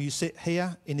much time you sit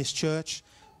here in this church,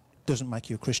 it doesn't make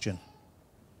you a Christian.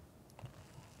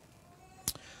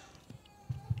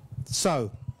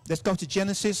 So, let's go to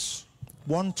Genesis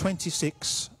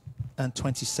 1:26 and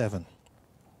 27.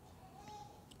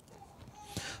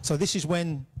 So this is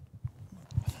when,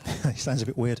 it sounds a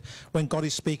bit weird, when God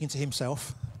is speaking to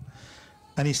himself.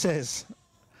 And he says,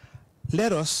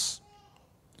 let us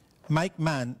make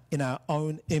man in our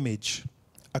own image,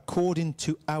 according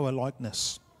to our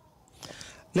likeness.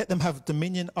 Let them have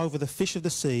dominion over the fish of the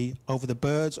sea, over the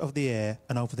birds of the air,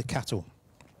 and over the cattle,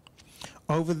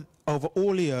 over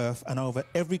all the earth, and over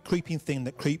every creeping thing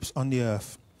that creeps on the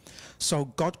earth. So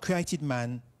God created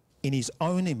man in his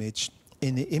own image.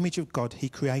 In the image of God, he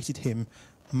created him,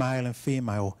 male and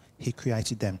female, he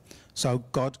created them. So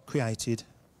God created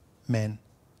men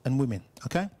and women,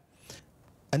 okay?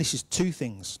 And this is two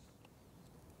things.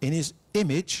 In his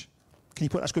image, can you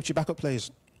put that scripture back up,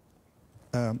 please?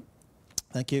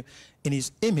 Thank you. In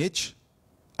his image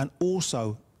and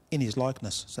also in his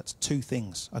likeness. So that's two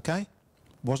things, okay? It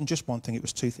wasn't just one thing, it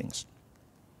was two things.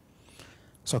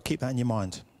 So keep that in your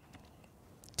mind.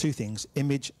 Two things,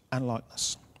 image and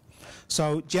likeness.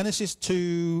 So Genesis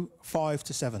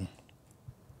 2:5-7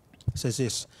 says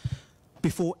this: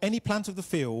 before any plant of the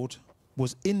field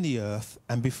was in the earth,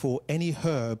 and before any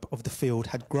herb of the field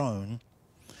had grown,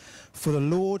 for the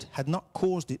Lord had not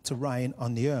caused it to rain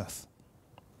on the earth,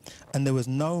 and there was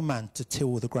no man to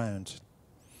till the ground.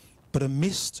 But a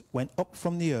mist went up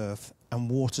from the earth and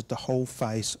watered the whole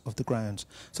face of the ground.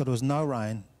 So there was no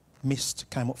rain, mist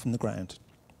came up from the ground.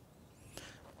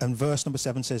 And verse number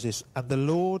 7 says this: and the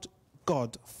Lord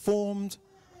God formed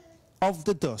of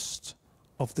the dust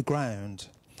of the ground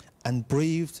and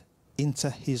breathed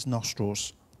into his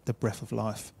nostrils the breath of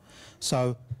life.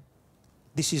 So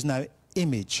this is now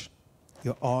image.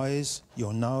 Your eyes,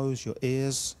 your nose, your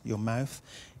ears, your mouth.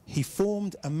 He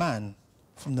formed a man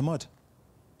from the mud.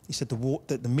 He said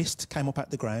the mist came up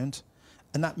out the ground,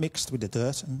 and that mixed with the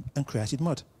dirt and created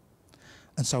mud.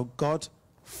 And so God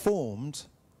formed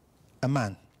a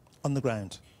man on the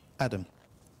ground, Adam,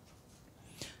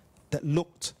 that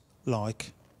looked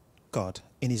like God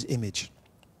in his image.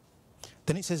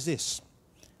 Then it says this: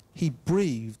 he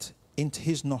breathed into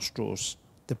his nostrils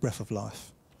the breath of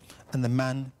life, and the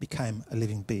man became a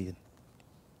living being.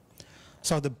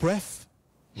 So the breath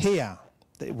here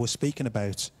that we're speaking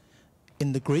about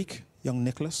in the Greek, young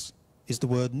Nicholas, is the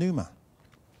word pneuma.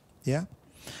 Yeah?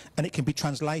 And it can be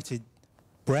translated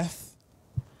breath,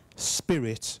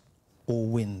 spirit, or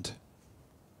wind.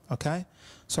 Okay?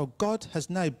 So God has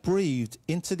now breathed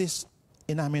into this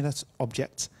inanimate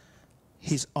object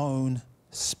his own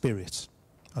spirit.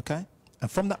 Okay?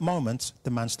 And from that moment, the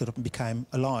man stood up and became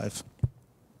alive.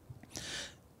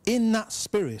 In that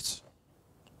spirit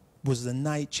was the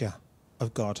nature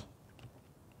of God.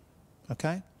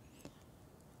 Okay?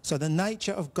 So the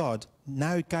nature of God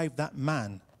now gave that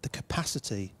man the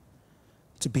capacity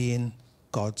to be in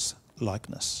God's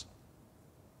likeness.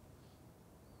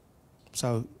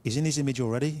 So he's in his image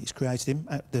already. He's created him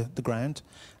out the ground.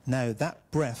 Now that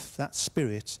breath, that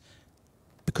spirit,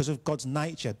 because of God's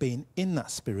nature being in that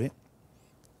spirit,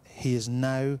 he is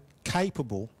now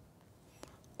capable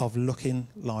of looking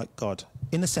like God.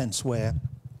 In a sense where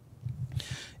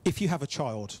if you have a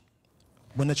child,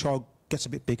 when the child gets a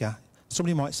bit bigger,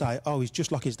 somebody might say, oh, he's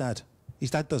just like his dad.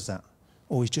 His dad does that.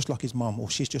 Or he's just like his mum, or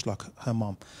she's just like her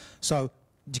mum. So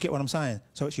do you get what I'm saying?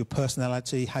 So it's your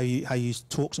personality, how you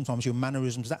talk sometimes, your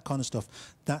mannerisms, that kind of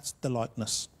stuff. That's the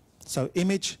likeness. So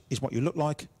image is what you look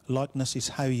like. Likeness is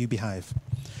how you behave.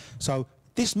 So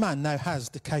this man now has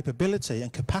the capability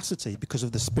and capacity, because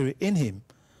of the spirit in him,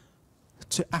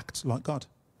 to act like God,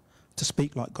 to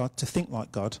speak like God, to think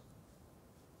like God.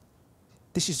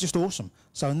 This is just awesome.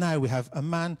 So now we have a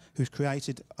man who's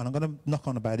created, and I'm going to knock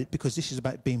on about it because this is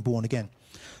about being born again.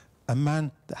 A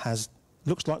man that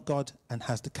looks like God and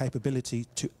has the capability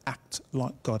to act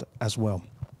like God as well.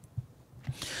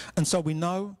 And so we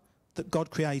know that God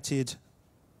created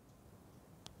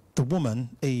the woman,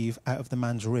 Eve, out of the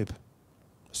man's rib.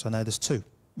 So now there's two,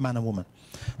 man and woman.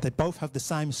 They both have the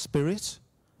same spirit,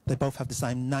 they both have the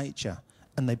same nature,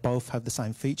 and they both have the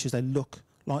same features. They look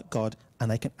like God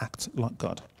and they can act like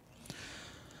God.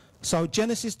 So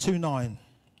Genesis 2:9,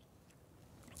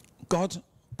 God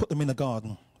put them in a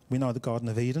garden. We know the Garden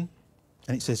of Eden.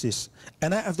 And it says this: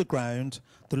 and out of the ground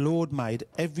the Lord made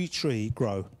every tree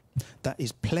grow that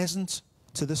is pleasant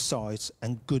to the sight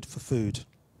and good for food.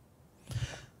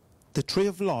 The tree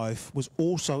of life was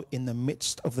also in the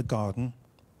midst of the garden,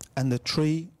 and the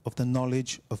tree of the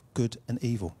knowledge of good and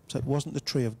evil. So it wasn't the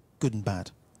tree of good and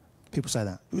bad. People say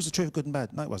that. It was the tree of good and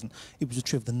bad. No, it wasn't. It was the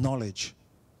tree of the knowledge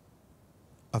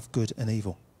of good and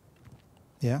evil.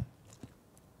 Yeah?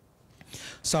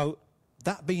 So,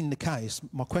 that being the case,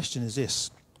 my question is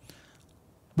this: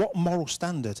 what moral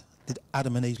standard did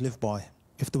Adam and Eve live by?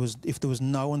 If there was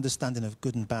no understanding of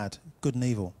good and bad, good and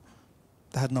evil,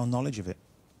 they had no knowledge of it.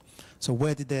 So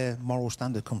where did their moral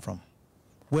standard come from?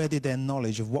 Where did their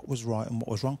knowledge of what was right and what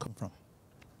was wrong come from?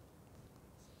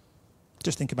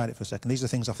 Just think about it for a second. These are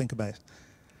things I think about.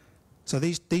 So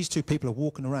these two people are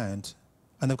walking around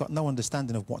and they've got no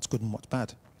understanding of what's good and what's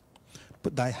bad.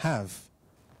 But they have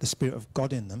the Spirit of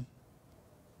God in them.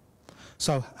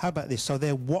 So how about this? So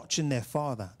they're watching their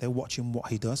father. They're watching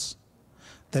what he does.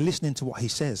 They're listening to what he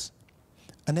says.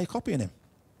 And they're copying him.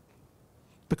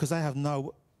 Because they have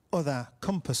no other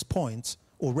compass point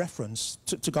or reference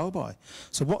to go by.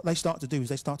 So what they start to do is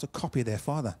they start to copy their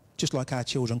father, just like our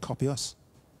children copy us.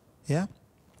 Yeah?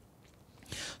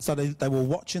 So they were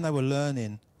watching, they were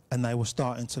learning, and they were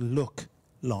starting to look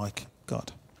like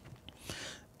God.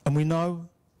 And we know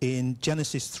in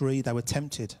Genesis 3 they were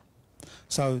tempted.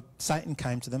 So Satan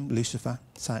came to them, Lucifer,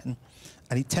 Satan,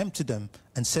 and he tempted them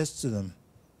and says to them,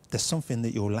 there's something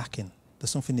that you're lacking.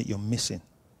 There's something that you're missing.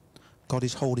 God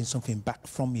is holding something back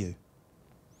from you.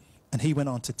 And he went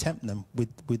on to tempt them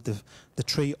with the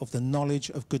tree of the knowledge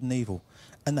of good and evil.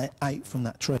 And they ate from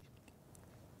that tree.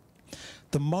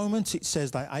 The moment it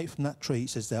says they ate from that tree, it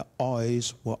says their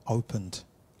eyes were opened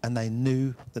and they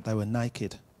knew that they were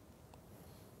naked.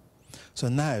 So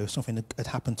now something had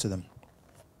happened to them.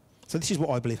 So this is what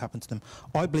I believe happened to them.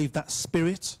 I believe that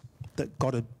spirit that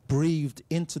God had breathed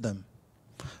into them,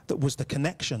 that was the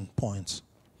connection point,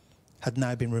 had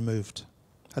now been removed,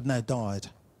 had now died.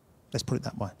 Let's put it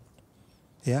that way.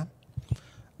 Yeah?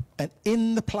 And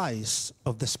in the place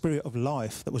of the spirit of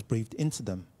life that was breathed into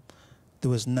them, there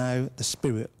was now the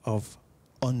spirit of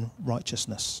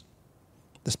unrighteousness,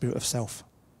 the spirit of self.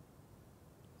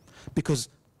 Because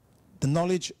the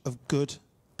knowledge of good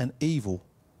and evil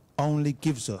only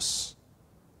gives us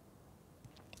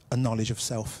a knowledge of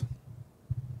self.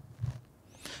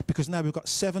 Because now we've got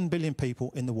 7 billion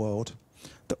people in the world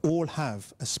that all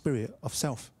have a spirit of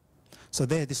self. So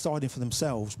they're deciding for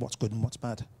themselves what's good and what's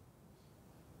bad.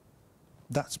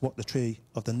 That's what the tree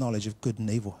of the knowledge of good and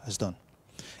evil has done.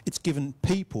 It's given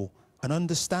people an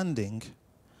understanding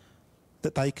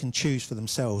that they can choose for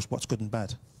themselves what's good and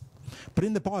bad. But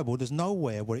in the Bible, there's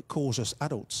nowhere where it calls us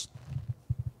adults.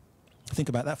 Think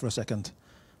about that for a second.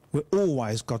 We're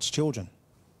always God's children.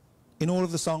 In all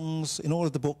of the songs, in all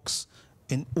of the books,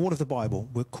 in all of the Bible,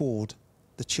 we're called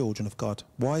the children of God.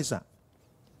 Why is that?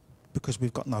 Because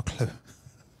we've got no clue.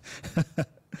 I'm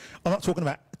not talking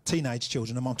about teenage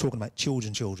children, I'm talking about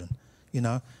children, you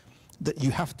know, that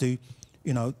you have to,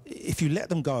 you know, if you let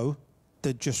them go,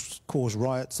 they'd just cause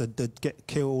riots, they'd get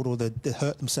killed or they'd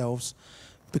hurt themselves,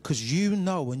 because you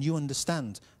know and you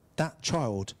understand that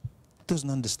child doesn't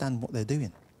understand what they're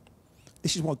doing.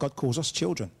 This is why God calls us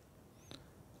children,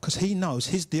 because he knows,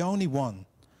 he's the only one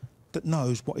that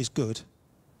knows what is good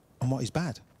and what is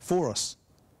bad for us.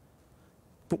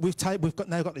 But we've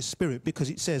now got this spirit, because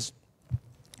it says,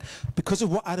 because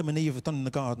of what Adam and Eve have done in the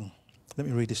garden. Let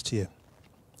me read this to you.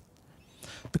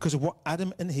 Because of what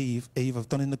Adam and Eve have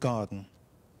done in the garden,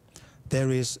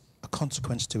 there is a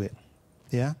consequence to it.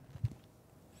 Yeah?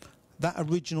 That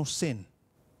original sin,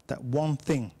 that one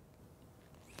thing,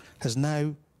 has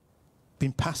now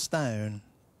been passed down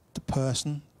to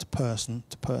person to person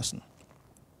to person.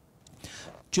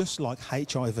 Just like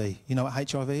HIV. You know what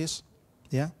HIV is?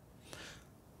 Yeah?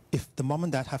 If the mum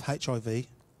and dad have HIV,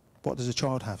 what does the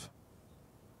child have?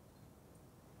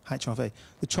 HIV.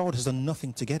 The child has done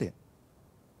nothing to get it.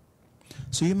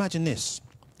 So you imagine this.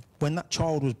 When that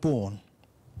child was born,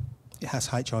 it has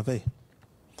HIV.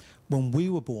 When we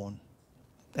were born,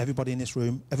 everybody in this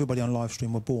room, everybody on live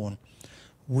stream were born,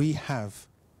 we have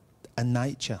a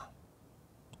nature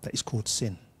that is called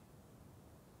sin.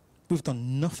 We've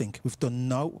done nothing.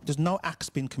 There's no acts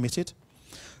been committed.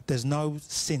 There's no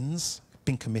sins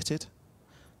been committed.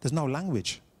 There's no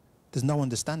language. There's no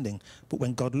understanding. But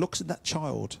when God looks at that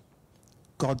child,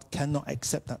 God cannot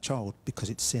accept that child because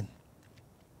it's sin.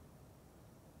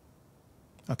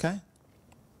 Okay?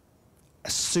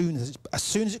 As soon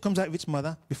as it comes out of its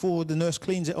mother, before the nurse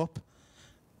cleans it up,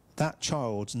 that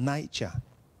child's nature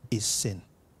is sin.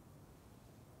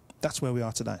 That's where we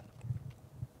are today.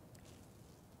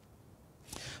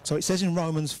 So it says in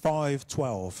Romans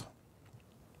 5:12,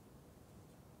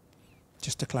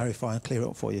 just to clarify and clear it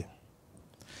up for you.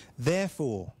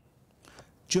 Therefore,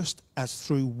 just as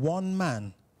through one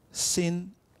man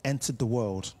sin entered the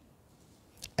world,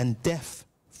 and death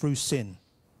through sin,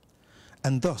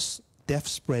 and thus death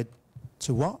spread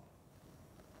to what?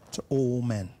 To all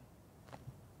men.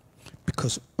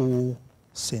 Because all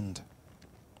sinned.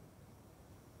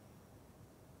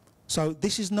 So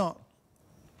this is not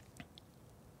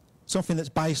something that's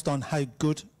based on how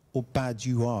good or bad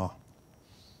you are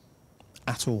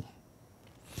at all.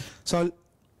 So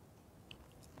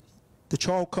the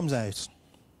child comes out.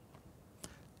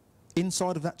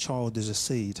 Inside of that child there's a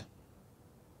seed.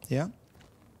 Yeah?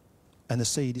 And the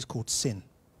seed is called sin.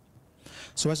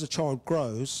 So as the child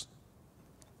grows,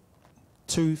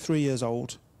 2-3 years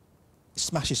old,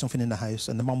 smashes something in the house,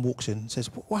 and the mum walks in and says,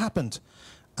 what happened?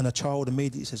 And the child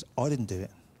immediately says, I didn't do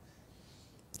it.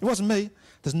 It wasn't me.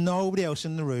 There's nobody else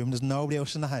in the room. There's nobody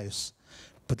else in the house.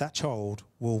 But that child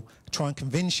will try and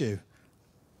convince you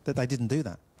that they didn't do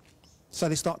that. So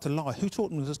they start to lie. Who taught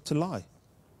them to lie?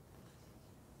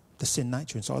 The sin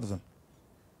nature inside of them.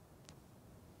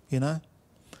 You know?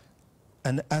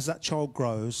 And as that child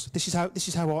grows, this is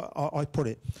how I put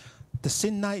it. The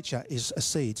sin nature is a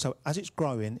seed. So as it's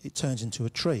growing, it turns into a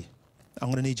tree. I'm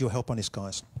going to need your help on this,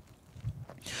 guys.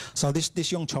 So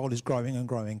this young child is growing and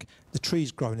growing. The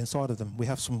tree's growing inside of them. We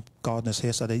have some gardeners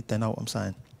here, so they know what I'm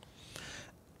saying.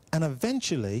 And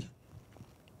eventually,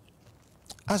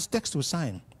 as Dexter was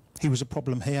saying, he was a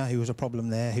problem here, he was a problem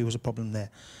there, he was a problem there.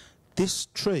 This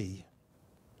tree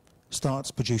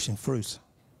starts producing fruit.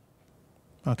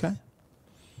 Okay?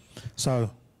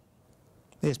 So,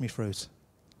 here's me fruit.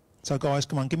 So guys,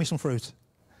 come on, give me some fruit.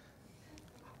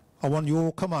 I want you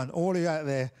all, come on, all of you out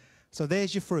there. So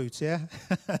there's your fruit, yeah?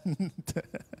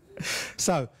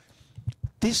 So,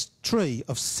 this tree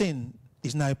of sin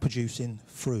is now producing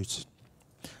fruit.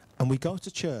 And we go to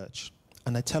church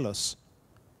and they tell us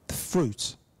the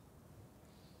fruit,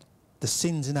 the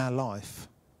sins in our life,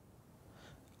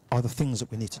 are the things that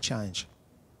we need to change.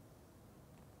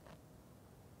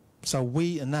 So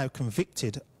we are now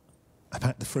convicted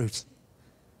about the fruit.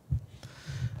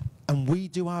 And we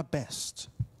do our best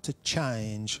to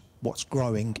change what's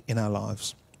growing in our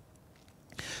lives.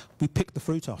 We pick the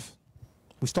fruit off.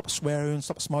 We stop swearing,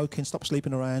 stop smoking, stop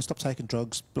sleeping around, stop taking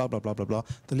drugs, blah, blah, blah, blah, blah.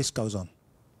 The list goes on.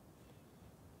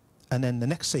 And then the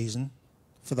next season,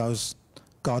 for those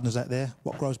gardeners out there,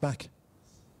 what grows back?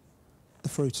 The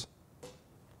fruit.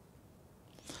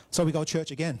 So we go to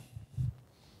church again.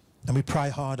 And we pray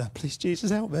harder. Please,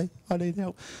 Jesus, help me. I need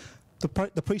help.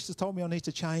 The priest has told me I need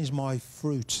to change my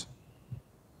fruit.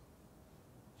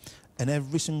 And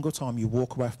every single time you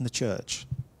walk away from the church,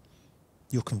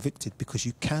 you're convicted because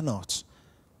you cannot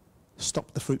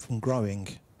stop the fruit from growing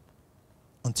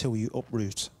until you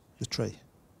uproot the tree.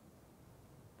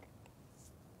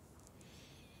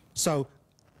 So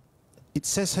it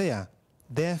says here,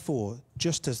 therefore,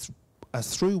 just as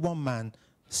through one man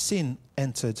sin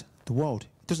entered the world.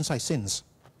 It doesn't say sins.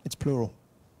 It's plural.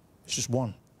 It's just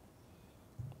one.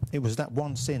 It was that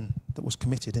one sin that was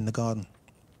committed in the garden.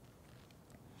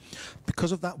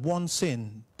 Because of that one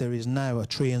sin, there is now a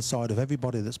tree inside of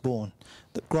everybody that's born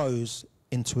that grows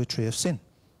into a tree of sin.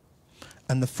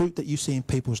 And the fruit that you see in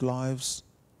people's lives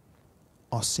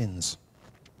are sins.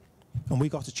 And we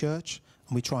go to church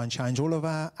and we try and change all of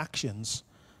our actions,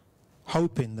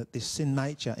 hoping that this sin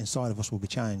nature inside of us will be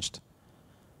changed.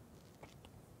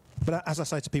 But as I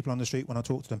say to people on the street when I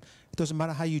talk to them, it doesn't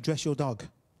matter how you dress your dog.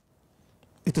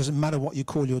 It doesn't matter what you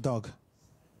call your dog.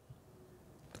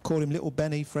 Call him little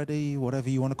Benny, Freddie, whatever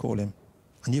you want to call him.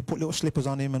 And you put little slippers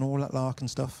on him and all that lark and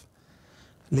stuff.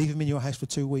 Leave him in your house for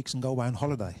 2 weeks and go away on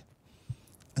holiday.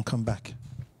 And come back.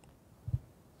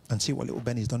 And see what little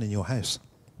Benny's done in your house.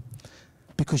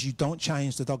 Because you don't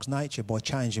change the dog's nature by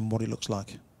changing what it looks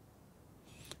like.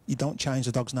 You don't change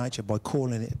the dog's nature by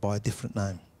calling it by a different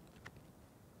name.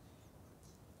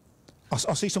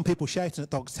 I see some people shouting at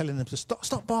dogs, telling them to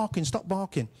stop barking, stop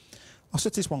barking. I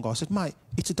said to this one guy, I said, mate,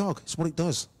 it's a dog. It's what it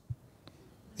does.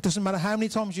 It doesn't matter how many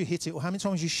times you hit it or how many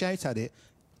times you shout at it.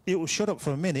 It will shut up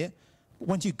for a minute. But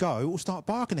once you go, it will start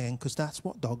barking again because that's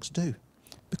what dogs do.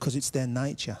 Because it's their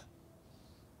nature.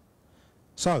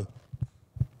 So,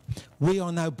 we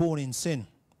are now born in sin.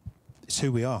 It's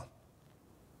who we are.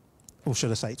 Or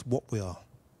should I say, it's what we are.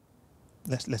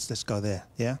 Let's go there,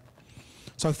 yeah?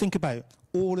 So think about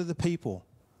all of the people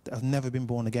that have never been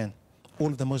born again. All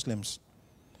of the Muslims.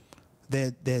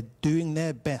 They're doing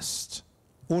their best.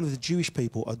 All of the Jewish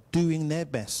people are doing their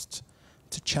best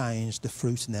to change the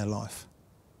fruit in their life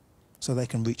so they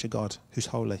can reach a God who's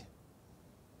holy.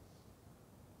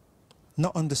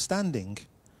 Not understanding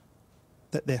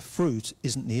that their fruit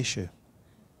isn't the issue.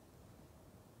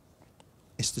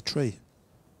 It's the tree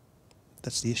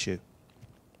that's the issue.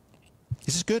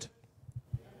 Is this good?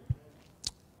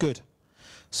 Good.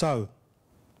 So,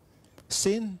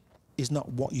 sin is not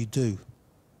what you do.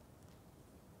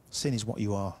 Sin is what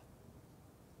you are.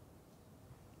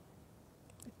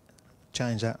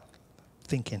 Change that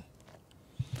thinking.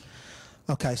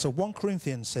 Okay, so 1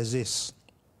 Corinthians says this.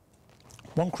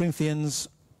 1 Corinthians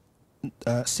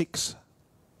 6,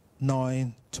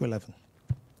 9 to 11.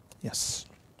 Yes.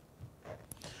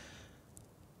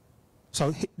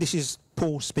 So this is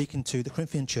Paul speaking to the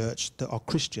Corinthian church that are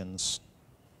Christians.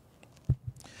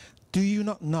 Do you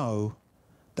not know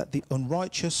that the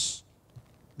unrighteous,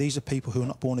 these are people who are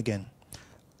not born again,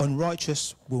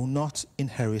 unrighteous will not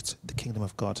inherit the kingdom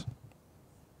of God?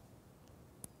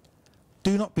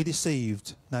 Do not be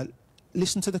deceived. Now,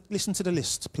 listen to the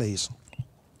list, please.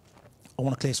 I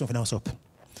want to clear something else up.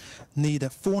 Neither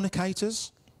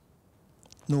fornicators,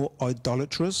 nor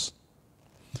idolaters,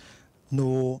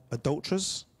 nor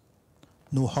adulterers,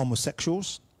 nor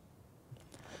homosexuals,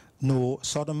 nor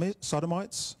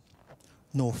sodomites,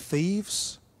 nor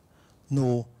thieves,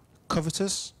 nor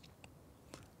covetous,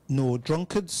 nor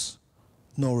drunkards,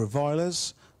 nor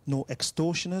revilers, nor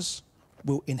extortioners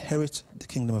will inherit the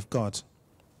kingdom of God.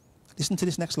 Listen to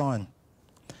this next line.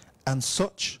 And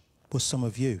such were some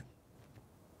of you.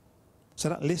 So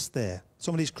that list there,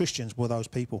 some of these Christians were those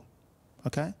people.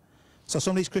 Okay? So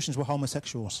some of these Christians were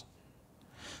homosexuals.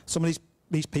 Some of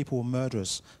these people were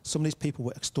murderers. Some of these people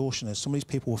were extortioners. Some of these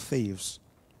people were thieves.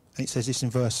 And it says this in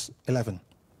verse 11.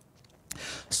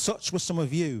 Such were some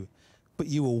of you, but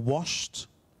you were washed,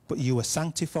 but you were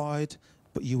sanctified,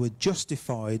 but you were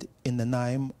justified in the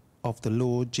name of the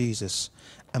Lord Jesus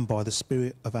and by the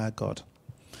Spirit of our God.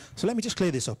 So let me just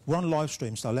clear this up. We're on live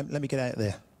stream, so let me get out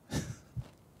there.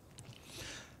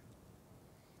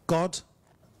 God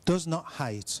does not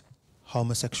hate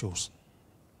homosexuals.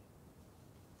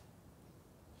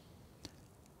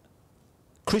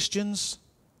 Christians,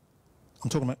 I'm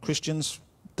talking about Christians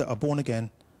that are born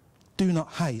again, do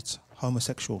not hate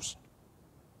homosexuals.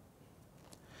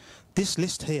 This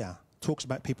list here talks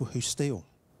about people who steal.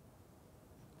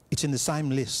 It's in the same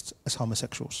list as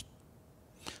homosexuals.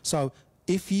 So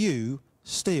if you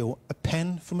steal a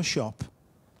pen from a shop,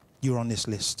 you're on this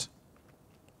list.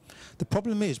 The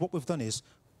problem is, what we've done is,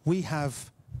 we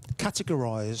have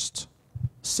categorized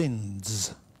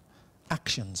sins,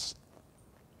 actions.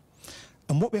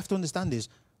 And what we have to understand is,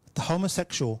 the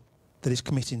homosexual that is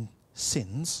committing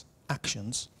sins,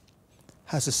 actions,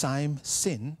 has the same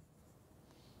sin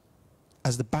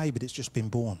as the baby that's just been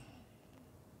born.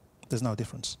 There's no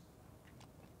difference.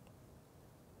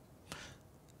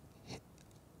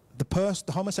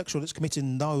 The homosexual that's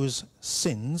committing those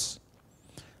sins,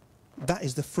 that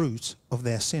is the fruit of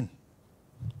their sin.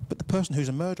 But the person who's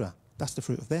a murderer, that's the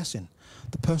fruit of their sin.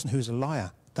 The person who's a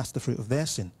liar, that's the fruit of their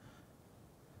sin.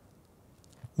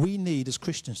 We need, as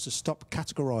Christians, to stop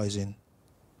categorizing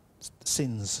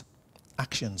sins,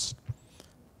 actions,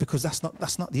 because that's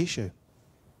not the issue.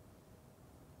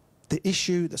 The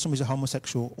issue that somebody's a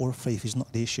homosexual or a thief is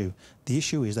not the issue. The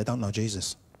issue is they don't know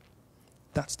Jesus.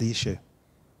 That's the issue.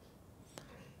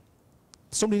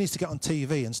 Somebody needs to get on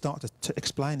TV and start to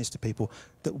explain this to people,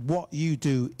 that what you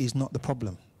do is not the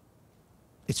problem.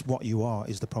 It's what you are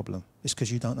is the problem. It's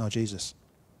because you don't know Jesus.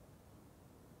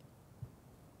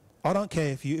 I don't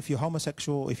care if you're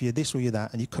homosexual, if you're this or you're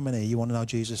that, and you come in here, you want to know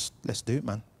Jesus, let's do it,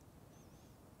 man.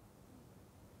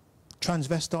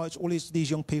 Transvestites, all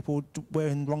these young people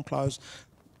wearing wrong clothes,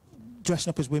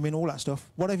 dressing up as women, all that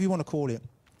stuff, whatever you want to call it,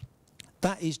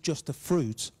 that is just the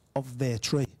fruit of their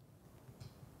tree.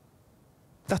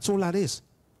 That's all that is.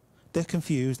 They're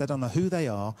confused, they don't know who they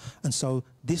are, and so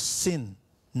this sin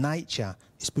nature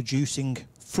is producing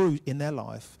fruit in their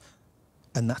life,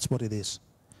 and that's what it is.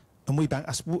 And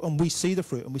we see the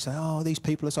fruit and we say, oh, these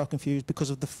people are so confused because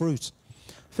of the fruit.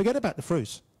 Forget about the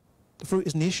fruit. The fruit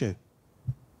isn't the issue.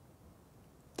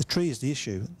 The tree is the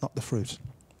issue, not the fruit.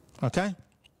 Okay?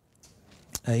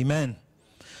 Amen.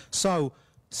 So,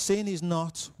 sin is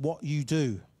not what you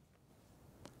do.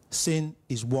 Sin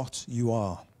is what you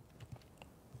are.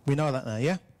 We know that now,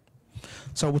 yeah?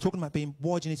 So we're talking about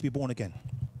why do you need to be born again?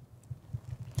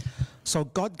 So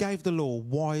God gave the law.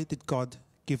 Why did God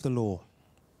give the law?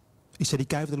 He said he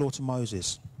gave the law to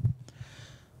Moses.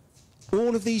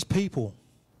 All of these people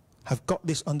have got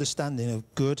this understanding of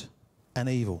good and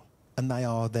evil, and they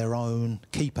are their own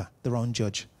keeper, their own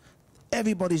judge.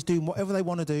 Everybody's doing whatever they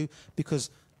want to do because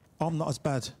I'm not as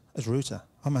bad as Ruta.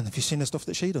 Oh man, have you seen the stuff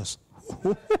that she does?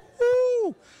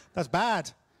 That's bad.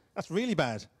 That's really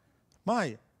bad.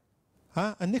 Mate,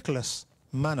 huh? And Nicholas,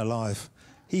 man alive,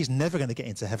 he's never going to get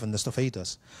into heaven, the stuff he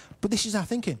does. But this is our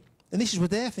thinking. And this is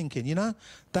what they're thinking, you know.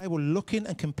 They were looking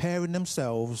and comparing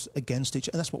themselves against each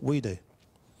other. And that's what we do.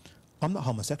 I'm not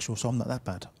homosexual, so I'm not that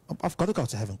bad. I've got to go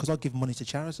to heaven because I give money to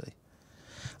charity.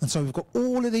 And so we've got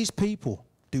all of these people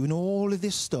doing all of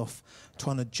this stuff,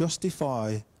 trying to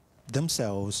justify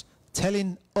themselves,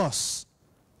 telling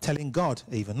God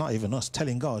even, not even us,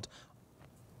 telling God,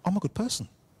 I'm a good person.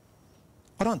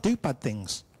 I don't do bad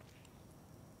things.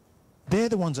 They're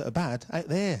the ones that are bad out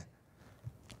there.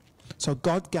 So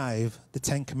God gave the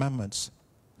 10 Commandments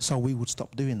so we would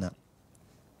stop doing that.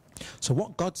 So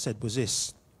what God said was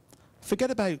this: forget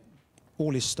about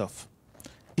all this stuff.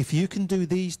 If you can do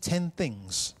these 10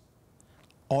 things,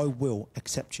 I will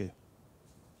accept you.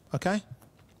 Okay?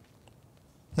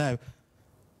 Now,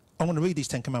 I'm going to read these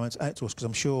 10 Commandments out to us because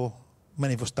I'm sure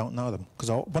many of us don't know them. Because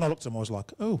when I looked at them, I was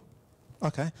like, oh,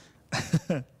 okay.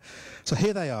 So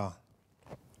here they are.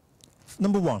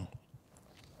 Number 1.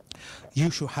 You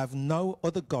shall have no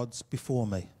other gods before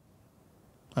me.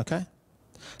 Okay?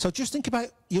 So just think about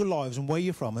your lives and where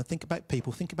you're from, and think about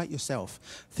people, think about yourself.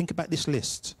 Think about this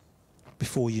list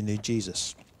before you knew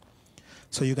Jesus.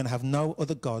 So you're going to have no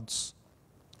other gods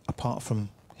apart from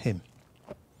him.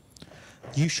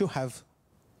 You shall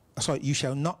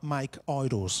not make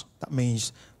idols. That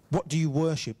means, what do you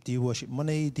worship? Do you worship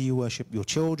money? Do you worship your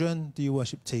children? Do you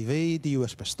worship TV? Do you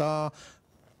worship a star?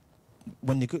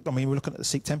 When we're looking at the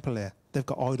Sikh temple there. They've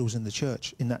got idols in the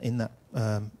church, in that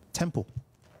temple.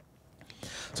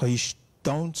 So you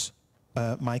don't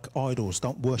make idols.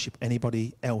 Don't worship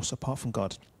anybody else apart from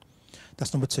God.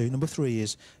 That's number 2. Number 3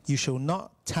 is, you shall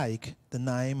not take the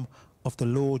name of the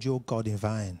Lord your God in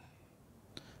vain.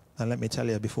 And let me tell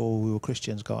you, before we were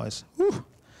Christians, guys, whew,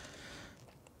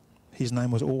 his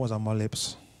name was always on my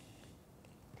lips.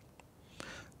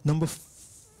 Number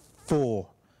 4,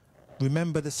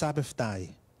 remember the Sabbath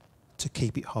day to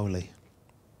keep it holy.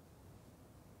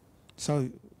 So,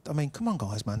 I mean, come on,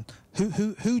 guys, man.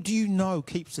 Who do you know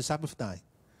keeps the Sabbath day?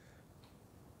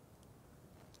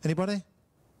 Anybody?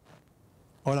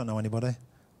 I don't know anybody.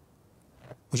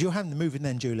 Was your hand moving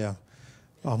then, Julia?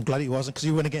 Oh, I'm glad it wasn't, because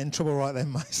you were going to get in trouble right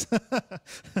then, mate.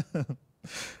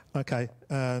 Okay.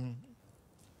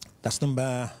 That's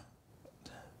number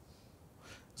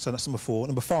 4.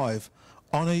 Number 5,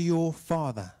 honour your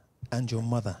father and your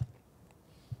mother.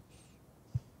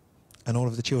 And all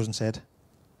of the children said,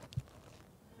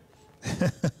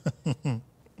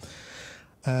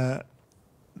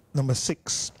 number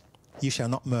 6, you shall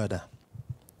not murder.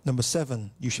 Number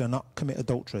 7, you shall not commit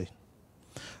adultery.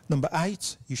 Number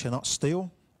 8, you shall not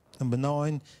steal. Number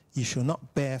 9, you shall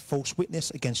not bear false witness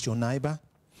against your neighbour.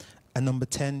 And number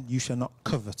 10, you shall not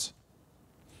covet.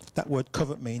 That word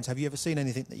covet means, have you ever seen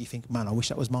anything that you think, man, I wish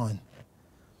that was mine?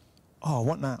 Oh, I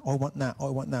want that, I want that, I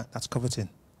want that. That's coveting.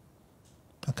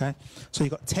 Okay? So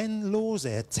you've got 10 laws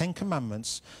there, 10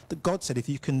 commandments that God said if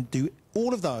you can do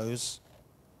all of those,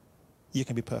 you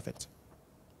can be perfect.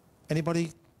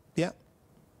 Anybody? Yeah?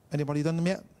 Anybody done them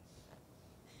yet?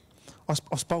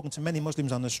 I've spoken to many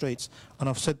Muslims on the streets, and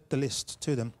I've said the list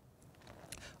to them.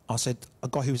 I said, a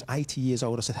guy who was 80 years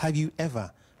old, I said, have you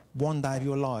ever, one day of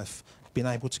your life, been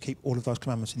able to keep all of those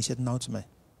commandments? And he said no to me.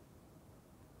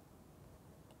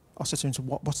 I said to him, so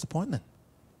what's the point then?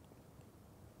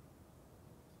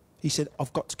 He said,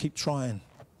 I've got to keep trying.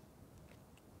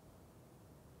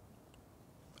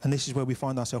 And this is where we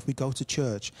find ourselves. We go to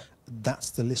church.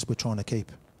 That's the list we're trying to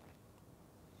keep.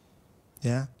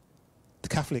 Yeah? The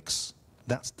Catholics,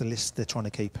 that's the list they're trying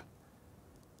to keep.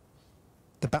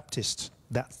 The Baptists,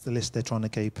 that's the list they're trying to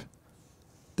keep.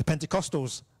 The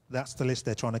Pentecostals, that's the list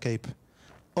they're trying to keep.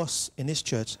 Us in this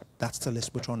church, that's the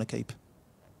list we're trying to keep.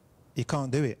 You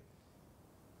can't do it.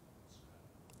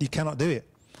 You cannot do it.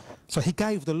 So he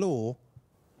gave the law,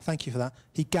 thank you for that,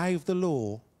 he gave the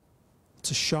law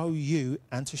to show you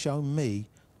and to show me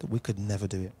that we could never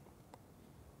do it.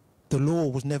 The law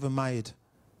was never made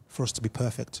for us to be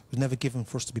perfect. It was never given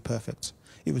for us to be perfect.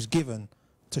 It was given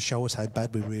to show us how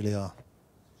bad we really are.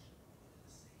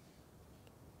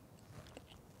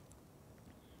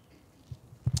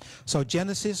 So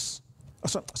Galatians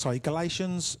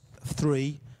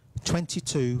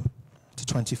 3:22 to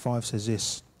 25 says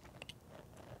this.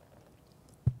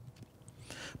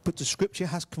 But the scripture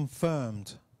has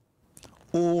confirmed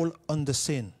all under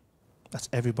sin, that's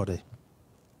everybody,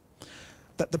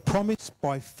 that the promise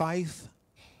by faith,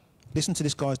 listen to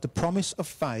this guys, the promise of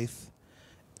faith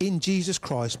in Jesus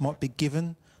Christ might be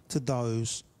given to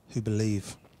those who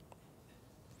believe.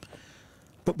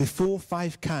 But before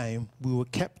faith came, we were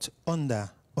kept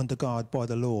under guard by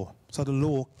the law. So the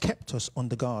law kept us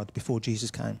under guard before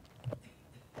Jesus came.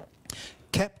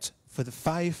 Kept for the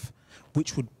faith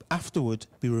which would afterward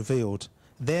be revealed.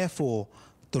 Therefore,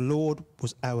 the Lord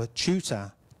was our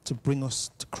tutor to bring us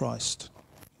to Christ,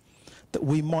 that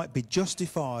we might be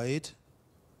justified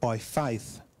by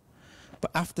faith.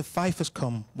 But after faith has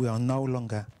come, we are no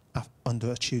longer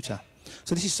under a tutor.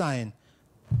 So this is saying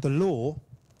the law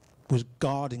was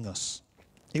guarding us.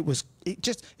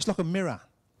 It's like a mirror.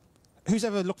 Who's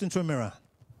ever looked into a mirror?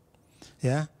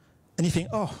 Yeah? And you think,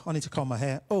 oh, I need to comb my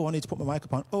hair. Oh, I need to put my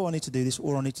makeup on. Oh, I need to do this,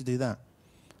 or I need to do that.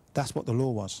 That's what the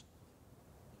law was.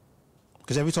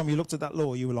 Because every time you looked at that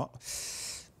law, you were like,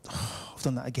 oh, I've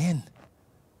done that again.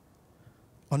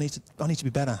 I need to be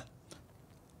better.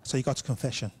 So you go to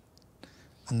confession.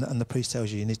 And the priest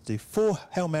tells you you need to do 4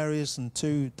 Hail Marys and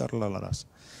 2 da-da-da-da-das.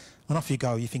 And off you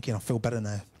go, you're thinking, I feel better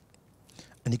now.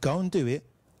 And you go and do it,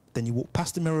 then you walk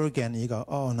past the mirror again and you go,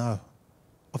 oh no,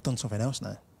 I've done something else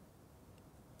now.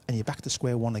 And you're back to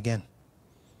square one again.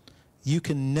 You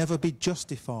can never be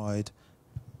justified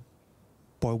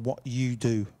by what you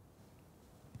do.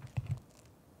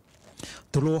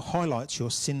 the law highlights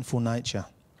your sinful nature.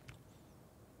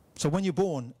 So when you're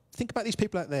born, think about these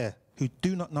people out there who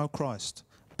do not know Christ.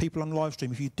 People on live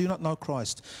stream, if you do not know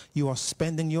Christ, you are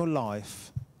spending your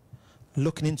life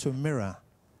looking into a mirror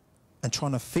and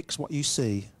trying to fix what you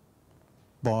see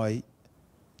by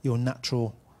your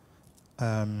natural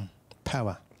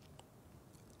power.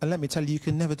 And let me tell you, you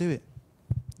can never do it.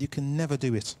 You can never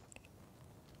do it.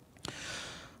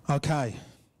 Okay,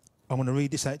 I'm going to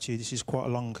read this out to you. This is quite a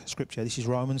long scripture. This is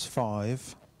Romans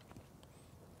 5,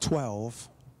 12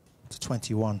 to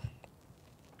 21.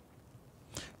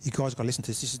 You guys got to listen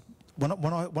to this. This is,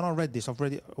 when I read this, I've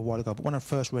read it a while ago, but when I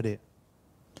first read it,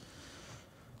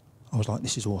 I was like,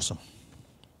 this is awesome.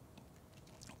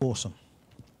 Awesome.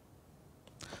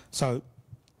 So,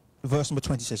 verse number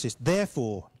 20 says this,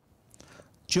 therefore,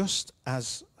 just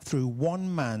as through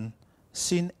one man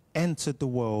sin entered the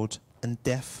world and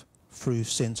death through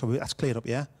sin. So that's cleared up,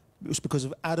 yeah? It was because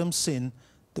of Adam's sin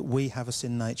that we have a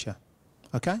sin nature.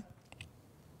 Okay?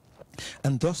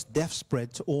 And thus death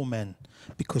spread to all men,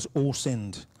 because all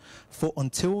sinned. For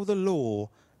until the law,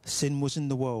 sin was in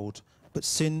the world, but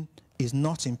sin is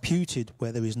not imputed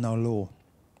where there is no law.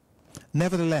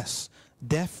 Nevertheless,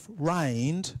 death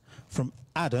reigned from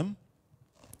Adam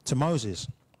to Moses,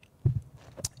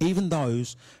 even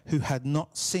those who had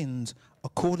not sinned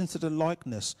according to the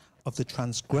likeness of the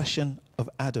transgression of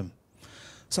Adam.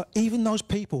 So even those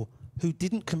people who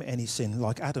didn't commit any sin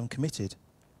like Adam committed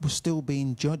were still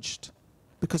being judged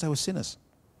because they were sinners.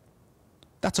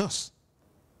 That's us.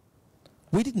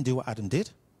 We didn't do what Adam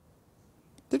did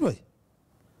we?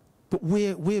 But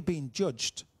we're being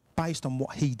judged based on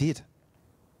what he did.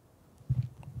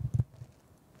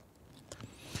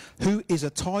 Who is a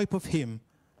type of him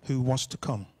who was to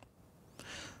come.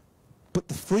 But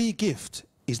the free gift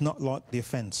is not like the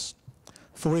offence.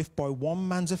 For if by one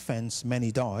man's offence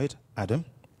many died, Adam,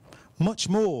 much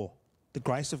more the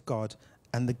grace of God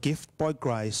and the gift by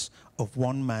grace of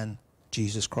one man,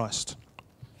 Jesus Christ,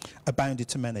 abounded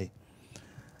to many.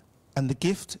 And the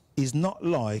gift is not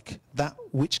like that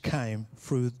which came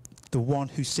through the one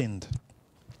who sinned.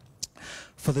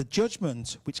 For the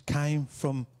judgment which came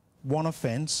from one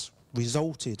offence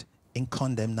resulted in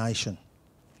condemnation.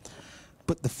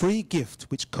 But the free gift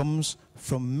which comes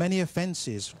from many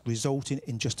offences resulting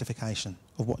in justification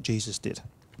of what Jesus did.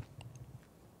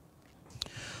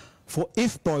 For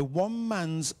if by one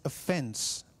man's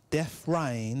offence death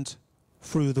reigned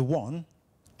through the one,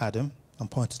 Adam, I'm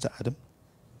pointing to Adam,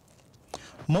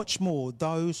 much more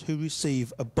those who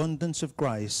receive abundance of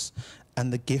grace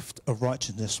and the gift of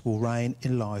righteousness will reign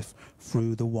in life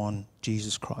through the one,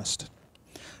 Jesus Christ.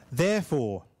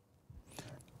 Therefore,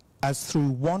 as through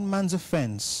one man's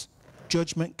offence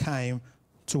judgment came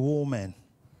to all men,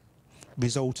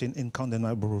 resulting in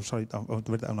condemnation. Sorry, I read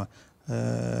that, haven't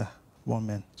I? One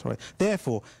man, sorry.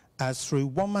 Therefore, as through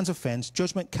one man's offence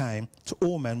judgment came to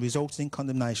all men, resulting in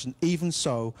condemnation, even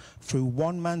so, through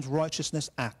one man's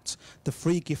righteousness act, the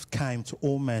free gift came to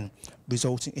all men,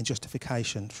 resulting in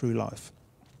justification through life.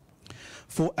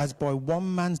 For as by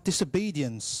one man's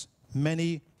disobedience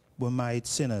many were made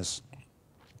sinners,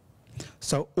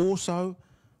 so also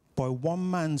by one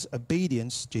man's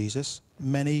obedience, Jesus,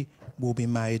 many will be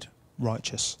made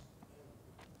righteous.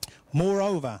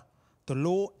 Moreover, the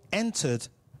law entered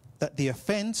that the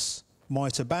offence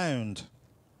might abound.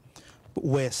 But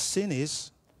where sin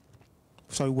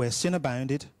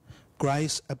abounded,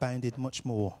 grace abounded much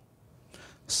more.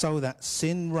 So that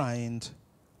sin reigned,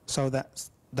 so that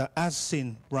as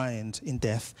sin reigned in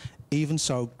death, even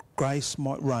so grace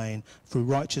might reign through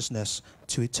righteousness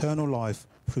to eternal life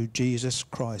through Jesus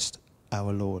Christ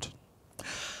our Lord.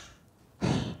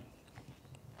 That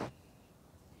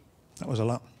was a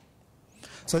lot.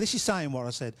 So this is saying what I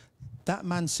said. That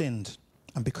man sinned,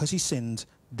 and because he sinned,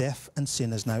 death and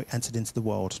sin has now entered into the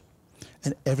world.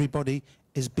 And everybody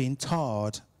is being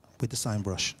tarred with the same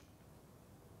brush.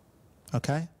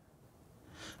 Okay?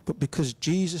 But because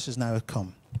Jesus has now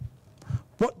come,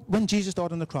 when Jesus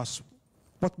died on the cross,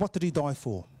 what did he die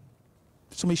for?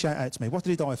 Somebody shout out to me. What did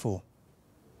he die for?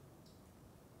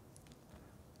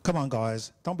 Come on,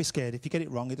 guys. Don't be scared. If you get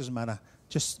it wrong, it doesn't matter.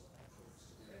 Just...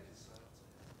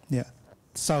 Yeah.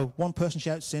 So one person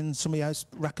shouts sin, somebody else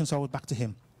reconciled back to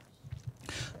him.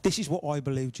 This is what I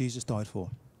believe Jesus died for.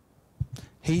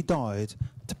 He died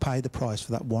to pay the price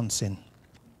for that one sin.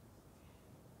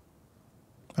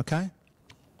 Okay?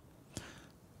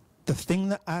 The thing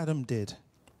that Adam did,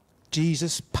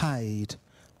 Jesus paid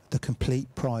the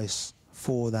complete price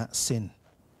for that sin.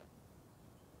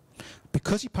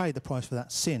 Because he paid the price for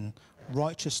that sin,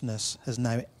 righteousness has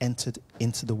now entered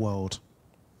into the world.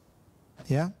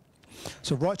 Yeah?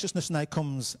 So righteousness now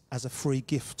comes as a free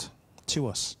gift to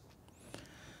us.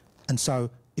 And so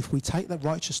if we take that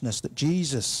righteousness that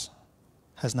Jesus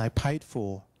has now paid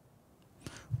for,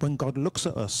 when God looks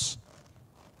at us,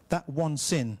 that one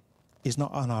sin is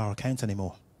not on our account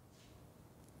anymore.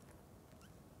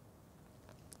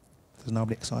 There's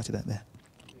nobody excited out there.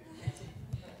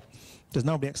 There's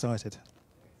nobody excited.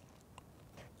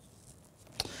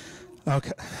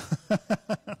 Okay.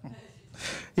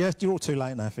 Yes, you're all too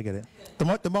late now, forget it.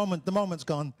 The moment's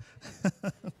gone.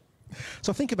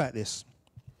 So think about this.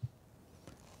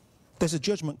 There's a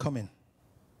judgment coming.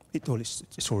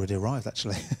 It's already arrived,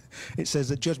 actually. It says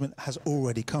that judgment has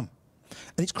already come.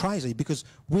 And it's crazy because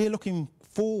we're looking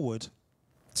forward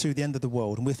to the end of the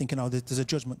world and we're thinking, oh, there's a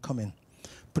judgment coming.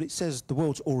 But it says the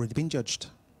world's already been judged.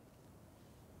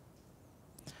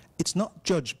 It's not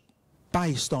judged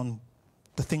based on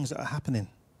the things that are happening.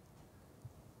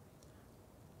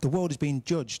 The world is being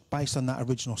judged based on that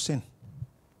original sin.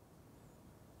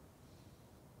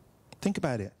 Think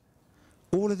about it.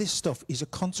 All of this stuff is a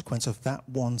consequence of that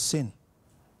one sin.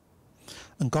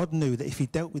 And God knew that if he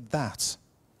dealt with that,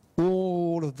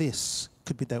 all of this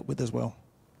could be dealt with as well.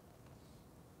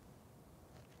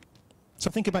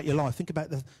 So think about your life. Think about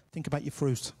your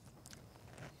fruit.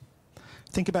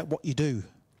 Think about what you do.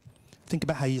 Think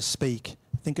about how you speak.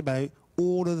 Think about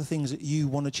all of the things that you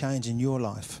want to change in your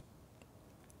life.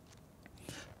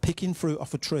 Picking fruit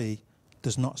off a tree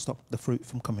does not stop the fruit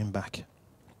from coming back.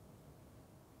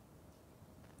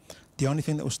 The only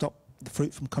thing that will stop the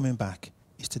fruit from coming back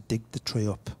is to dig the tree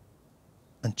up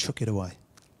and chuck it away.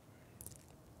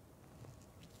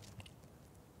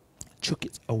 Chuck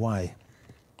it away.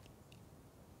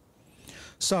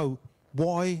 So,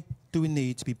 why do we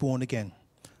need to be born again?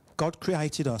 God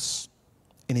created us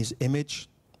in his image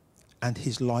and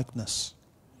his likeness.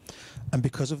 And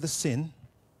because of the sin,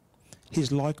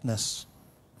 his likeness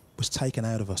was taken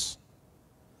out of us.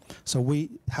 So we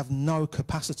have no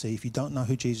capacity, if you don't know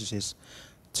who Jesus is,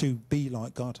 to be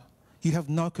like God. You have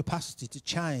no capacity to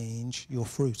change your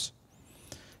fruit.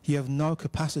 You have no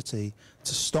capacity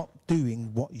to stop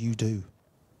doing what you do.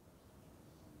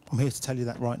 I'm here to tell you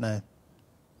that right now.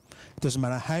 It doesn't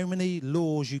matter how many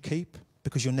laws you keep,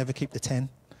 because you'll never keep the 10.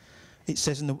 It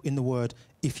says in the word,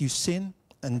 if you sin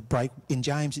and break, in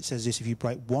James it says this, if you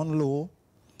break one law,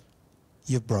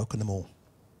 you've broken them all.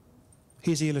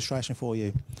 Here's the illustration for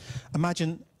you.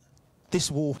 Imagine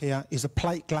this wall here is a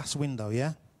plate glass window,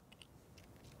 yeah?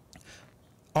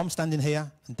 I'm standing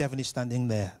here and Devon is standing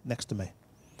there next to me.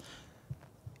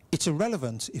 It's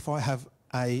irrelevant if I have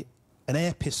an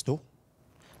air pistol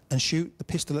and shoot the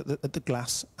pistol at the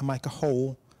glass and make a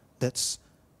hole that's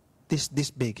this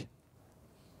big.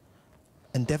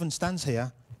 And Devon stands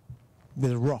here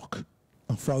with a rock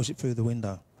and throws it through the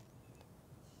window.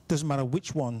 Doesn't matter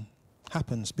which one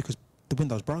happens because the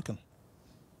window's broken.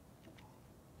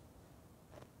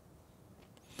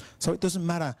 So it doesn't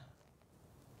matter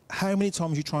how many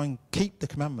times you try and keep the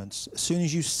commandments. As soon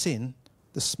as you sin,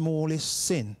 the smallest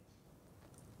sin,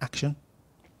 action,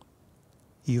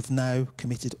 you've now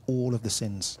committed all of the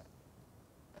sins.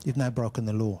 You've now broken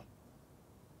the law.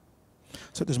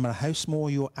 So it doesn't matter how small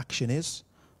your action is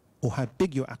or how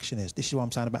big your action is. This is what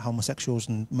I'm saying about homosexuals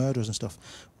and murderers and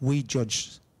stuff. We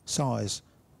judge size.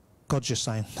 God's just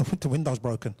saying, the window's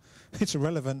broken. It's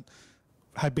irrelevant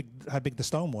how big the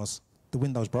stone was. The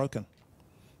window's broken.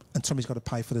 And somebody's got to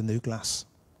pay for the new glass.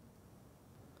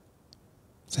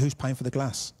 So who's paying for the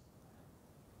glass?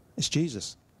 It's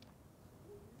Jesus.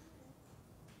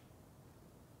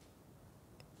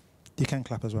 You can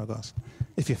clap as well, guys.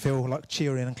 If you feel like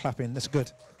cheering and clapping, that's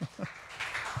good.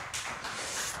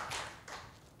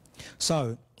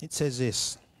 So, it says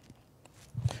this.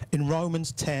 In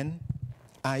Romans 10,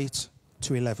 8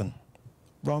 to 11.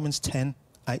 Romans 10,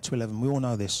 8 to 11. We all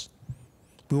know this.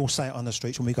 We all say it on the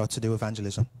streets when we go to do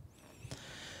evangelism.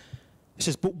 It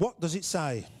says, but what does it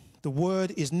say? The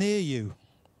word is near you,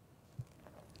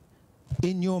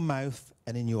 in your mouth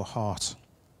and in your heart.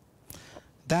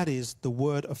 That is the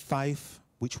word of faith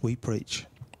which we preach.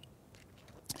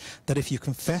 That if you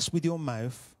confess with your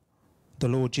mouth the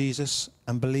Lord Jesus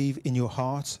and believe in your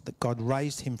heart that God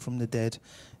raised him from the dead,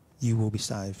 you will be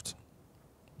saved.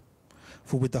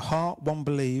 For with the heart one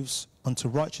believes unto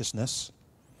righteousness,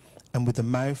 and with the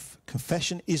mouth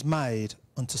confession is made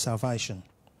unto salvation.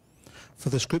 For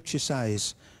the scripture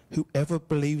says, whoever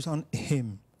believes on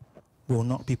him will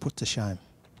not be put to shame.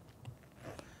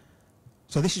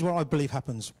 So this is what I believe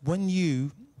happens. When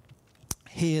you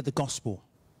hear the gospel,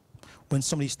 when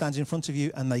somebody stands in front of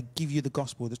you and they give you the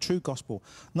gospel, the true gospel,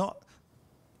 not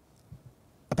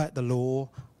about the law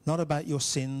not about your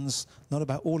sins, not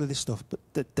about all of this stuff, but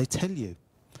that they tell you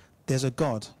there's a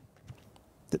God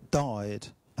that died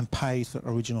and paid for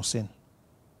original sin.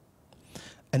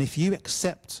 And if you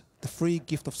accept the free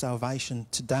gift of salvation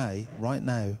today, right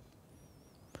now,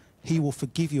 he will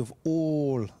forgive you of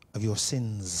all of your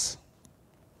sins,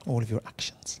 all of your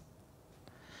actions.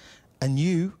 And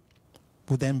you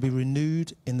will then be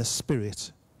renewed in the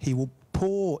Spirit. He will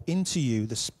pour into you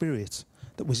the Spirit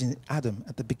that was in Adam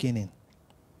at the beginning.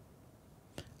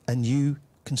 And you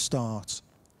can start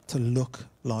to look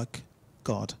like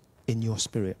God in your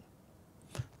spirit.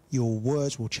 Your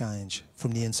words will change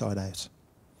from the inside out.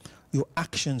 Your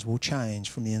actions will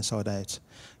change from the inside out.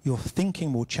 Your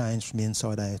thinking will change from the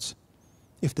inside out.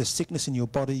 If there's sickness in your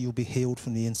body, you'll be healed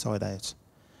from the inside out.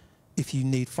 If you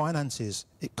need finances,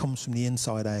 it comes from the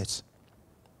inside out.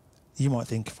 You might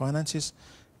think finances,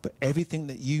 but everything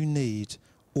that you need,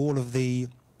 all of the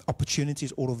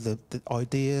opportunities, all of the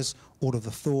ideas, all of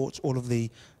the thoughts, all of the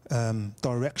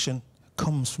direction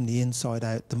comes from the inside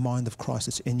out, the mind of Christ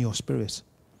that's in your spirit.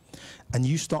 And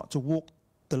you start to walk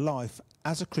the life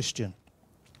as a Christian,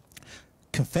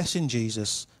 confessing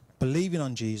Jesus, believing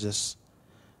on Jesus,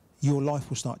 your life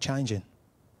will start changing.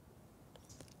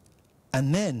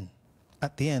 And then,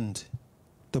 at the end,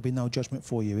 there'll be no judgment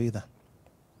for you either.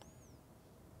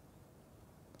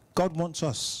 God wants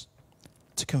us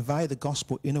to convey the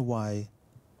gospel in a way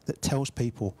that tells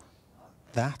people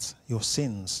that your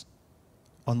sins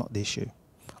are not the issue.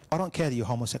 I don't care that you're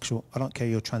homosexual. I don't care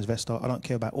you're transvestite. I don't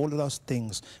care about all of those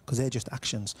things because they're just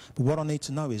actions. But what I need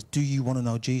to know is, do you want to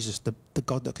know Jesus, the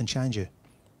God that can change you?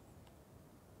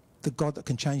 The God that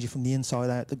can change you from the inside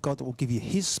out. The God that will give you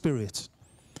his Spirit,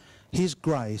 his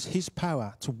grace, his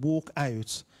power to walk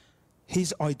out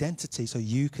his identity so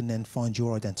you can then find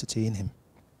your identity in him.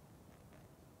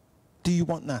 Do you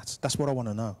want that? That's what I want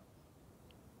to know.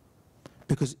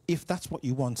 Because if that's what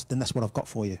you want, then that's what I've got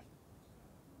for you.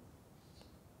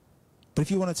 But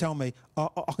if you want to tell me,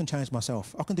 I can change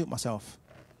myself, I can do it myself,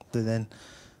 then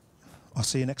I'll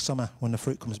see you next summer when the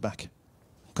fruit comes back.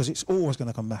 Because it's always going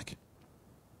to come back.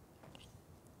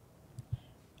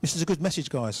 This is a good message,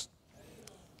 guys.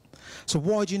 So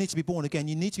why do you need to be born again?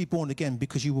 You need to be born again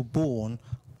because you were born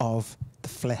of the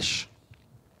flesh.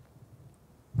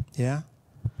 Yeah?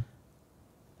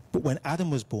 But when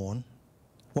Adam was born,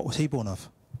 what was he born of?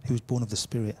 He was born of the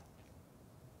Spirit.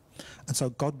 And so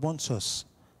God wants us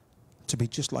to be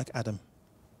just like Adam,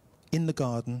 in the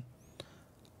garden,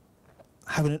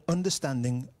 having an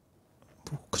understanding,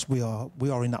 because we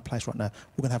are in that place right now,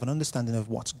 we're going to have an understanding of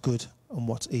what's good and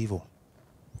what's evil.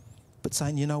 But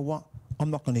saying, you know what,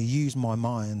 I'm not going to use my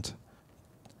mind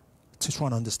to try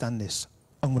and understand this.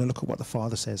 I'm going to look at what the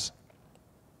Father says.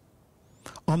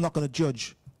 I'm not going to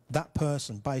judge that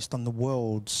person based on the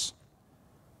world's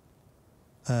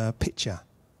picture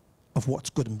of what's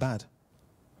good and bad.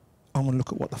 I'm going to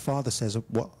look at what the Father says of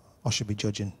what I should be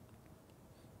judging.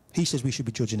 He says we should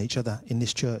be judging each other in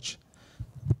this church.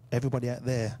 Everybody out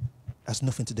there has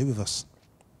nothing to do with us.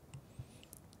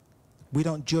 We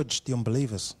don't judge the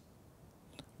unbelievers.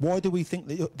 Why do we think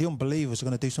that the unbelievers are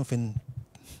going to do something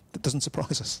that doesn't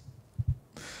surprise us?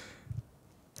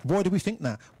 Why do we think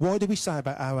that? Why do we say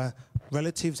about our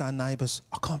relatives, our neighbours,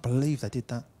 I can't believe they did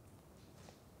that.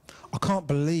 I can't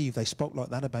believe they spoke like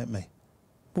that about me.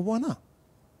 Well, why not?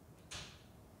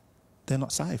 They're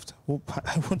not saved. Well,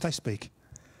 how would they speak?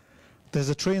 There's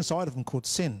a tree inside of them called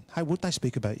sin. How would they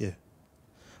speak about you?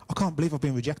 I can't believe I've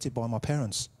been rejected by my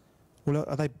parents. Well,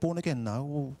 are they born again now?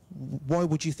 Well, why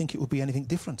would you think it would be anything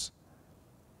different?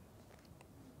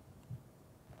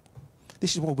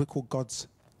 This is why we're called God's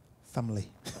family.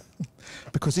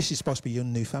 Because this is supposed to be your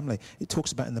new family. It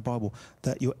talks about in the Bible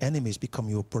that your enemies become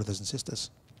your brothers and sisters.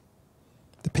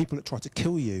 The people that try to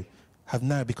kill you have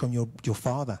now become your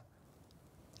father.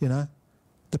 You know?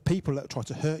 The people that try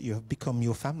to hurt you have become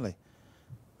your family.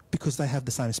 Because they have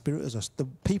the same spirit as us. The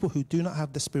people who do not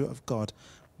have the Spirit of God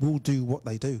will do what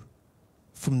they do.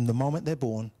 From the moment they're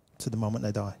born to the moment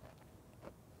they die.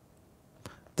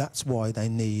 That's why they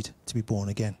need to be born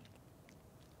again.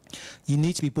 You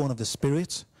need to be born of the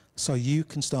Spirit so you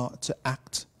can start to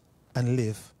act and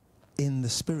live in the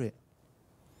Spirit.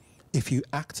 If you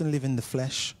act and live in the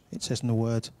flesh, it says in the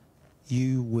Word,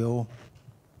 you will...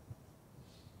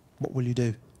 What will you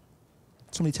do?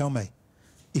 Somebody tell me.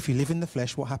 If you live in the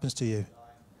flesh, what happens to you?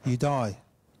 You die.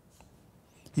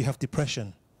 You have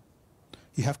depression.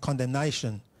 You have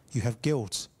condemnation. You have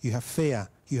guilt. You have fear.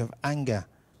 You have anger.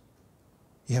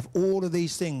 You have all of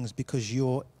these things because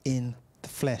you're in the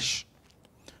flesh.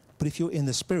 But if you're in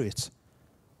the Spirit,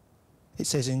 it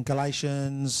says in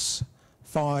Galatians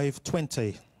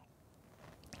 5:20,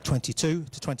 22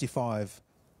 to 25.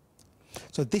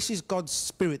 So this is God's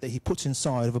Spirit that he puts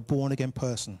inside of a born-again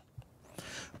person.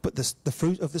 But the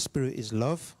fruit of the Spirit is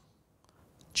love,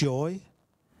 joy,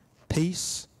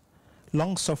 peace,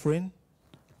 long-suffering,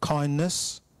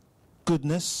 kindness,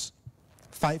 goodness,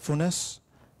 faithfulness,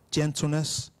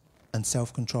 gentleness, and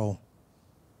self-control.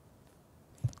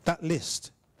 That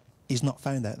list is not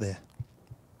found out there.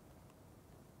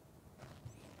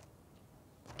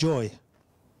 Joy.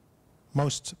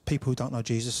 Most people who don't know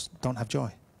Jesus don't have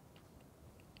joy.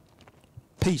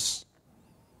 Peace.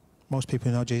 Most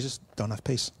people who know Jesus don't have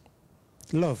peace.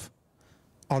 Love.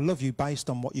 I'll love you based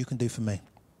on what you can do for me.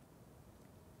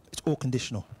 It's all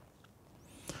conditional.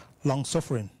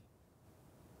 Long-suffering.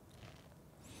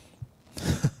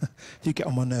 You get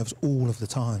on my nerves all of the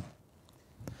time.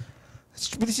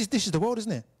 But this is the world,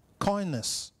 isn't it?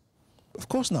 Kindness. Of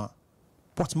course not.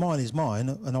 What's mine is mine,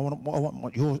 and I want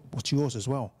what's yours as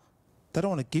well. They don't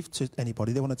want to give to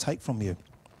anybody. They want to take from you.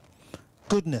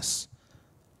 Goodness.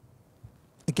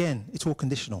 Again, it's all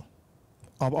conditional.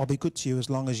 I'll be good to you as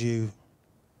long as you,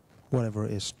 whatever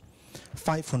it is.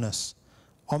 Faithfulness.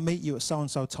 I'll meet you at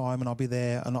so-and-so time and I'll be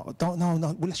there and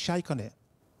no, let's shake on it.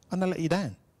 And I'll let you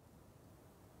down.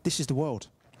 This is the world.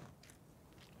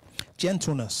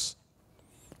 Gentleness.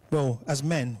 Well, as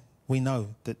men, we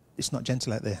know that it's not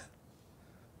gentle out there.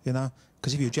 You know?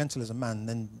 Because if you're gentle as a man,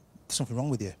 then there's something wrong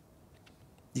with you.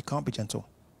 You can't be gentle.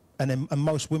 And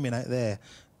most women out there,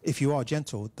 if you are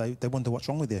gentle, they wonder what's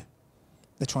wrong with you.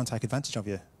 They try and take advantage of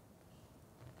you.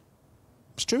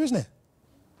 It's true, isn't it?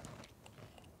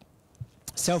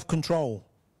 Self-control.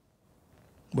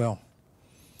 Well,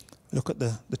 look at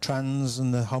the trans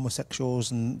and the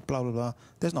homosexuals and blah, blah, blah.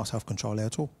 There's no self-control there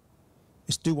at all.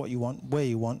 It's do what you want, where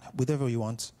you want, whatever you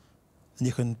want, and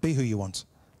you can be who you want.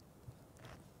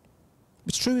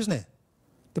 It's true, isn't it?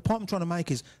 The point I'm trying to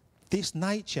make is this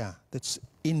nature that's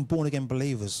in born-again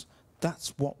believers,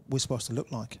 that's what we're supposed to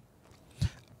look like.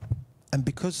 And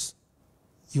because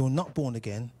you're not born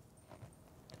again,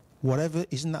 whatever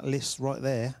is in that list right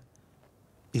there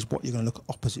is what you're going to look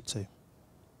opposite to.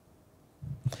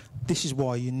 This is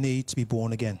why you need to be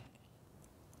born again.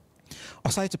 I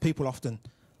say to people often,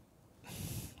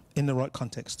 in the right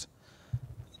context,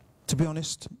 to be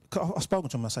honest, I've spoken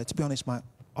to them, I say, to be honest, mate,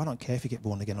 I don't care if you get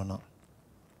born again or not.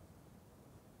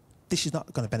 This is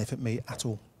not going to benefit me at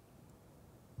all.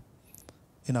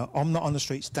 You know, I'm not on the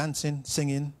streets dancing,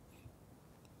 singing,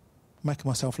 making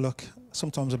myself look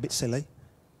sometimes a bit silly.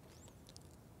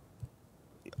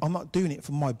 I'm not doing it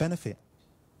for my benefit.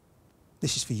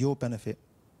 This is for your benefit.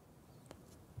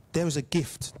 There is a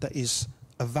gift that is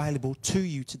available to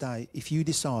you today if you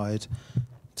decide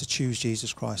to choose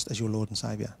Jesus Christ as your Lord and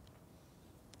Saviour.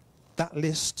 That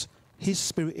list, His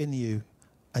Spirit in you,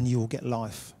 and you will get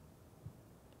life.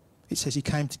 It says He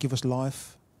came to give us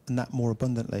life, and that more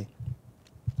abundantly.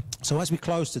 So as we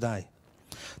close today,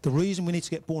 the reason we need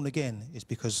to get born again is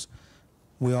because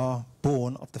we are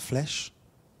born of the flesh,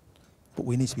 but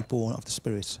we need to be born of the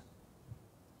Spirit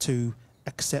to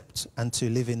accept and to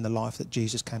live in the life that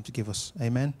Jesus came to give us.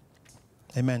 Amen?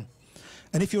 Amen.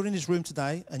 And if you're in this room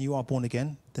today and you are born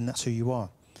again, then that's who you are.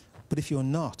 But if you're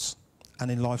not, and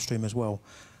in live stream as well,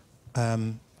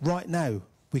 right now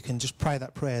we can just pray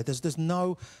that prayer. There's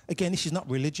no, again, this is not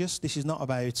religious. This is not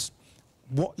about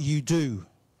what you do.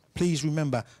 Please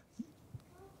remember,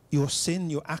 your sin,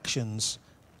 your actions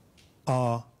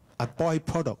are a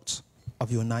byproduct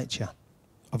of your nature,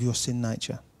 of your sin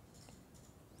nature.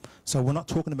 So we're not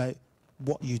talking about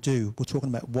what you do, we're talking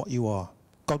about what you are.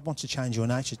 God wants to change your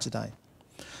nature today.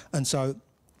 And so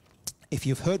if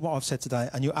you've heard what I've said today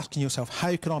and you're asking yourself,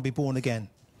 how can I be born again?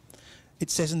 It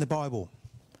says in the Bible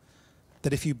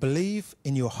that if you believe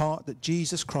in your heart that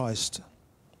Jesus Christ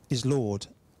is Lord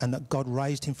and that God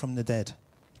raised him from the dead,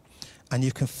 and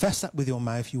you confess that with your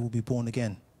mouth, you will be born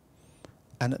again.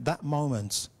 And at that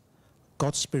moment,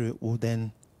 God's Spirit will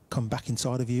then come back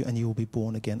inside of you and you will be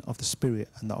born again of the Spirit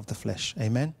and not of the flesh.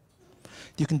 Amen?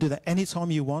 You can do that anytime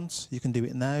you want. You can do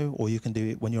it now, or you can do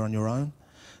it when you're on your own.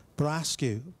 But I ask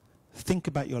you, think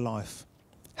about your life.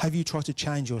 Have you tried to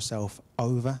change yourself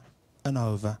over and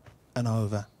over and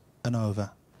over and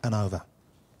over and over?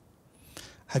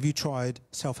 Have you tried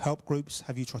self-help groups?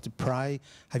 Have you tried to pray?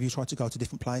 Have you tried to go to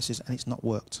different places and it's not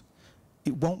worked?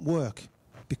 It won't work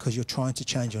because you're trying to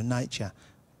change your nature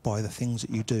by the things that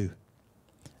you do.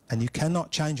 And you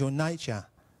cannot change your nature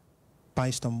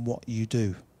based on what you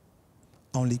do.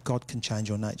 Only God can change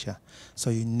your nature. So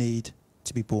you need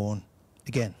to be born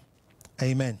again.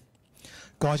 Amen.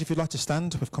 Guys, if you'd like to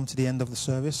stand, we've come to the end of the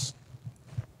service.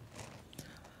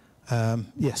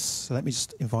 Yes, so let me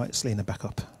just invite Selena back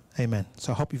up. Amen.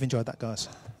 So I hope you've enjoyed that, guys.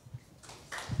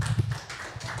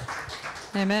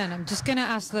 Amen. I'm just going to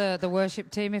ask the worship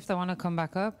team if they want to come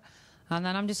back up. And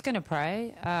then I'm just going to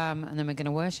pray, and then we're going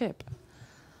to worship.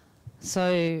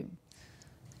 So,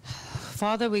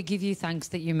 Father, we give you thanks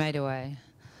that you made a way,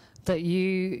 that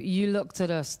you looked at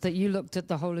us, that you looked at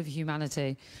the whole of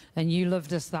humanity, and you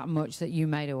loved us that much that you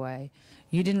made a way.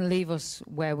 You didn't leave us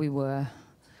where we were.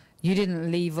 You didn't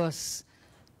leave us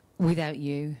without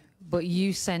you. But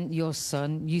you sent your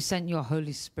Son, you sent your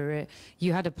Holy Spirit,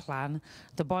 you had a plan.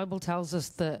 The Bible tells us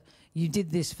that you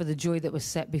did this for the joy that was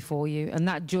set before you, and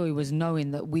that joy was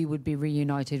knowing that we would be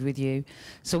reunited with you.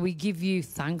 So we give you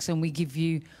thanks, and we give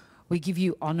you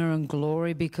honor and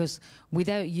glory, because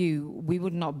without you, we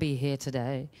would not be here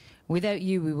today. Without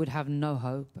you, we would have no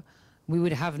hope. We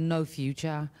would have no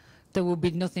future. There would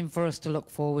be nothing for us to look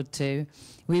forward to.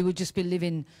 We would just be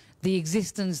living the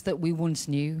existence that we once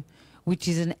knew, which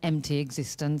is an empty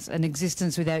existence. An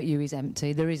existence without you is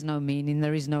empty. There is no meaning.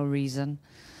 There is no reason.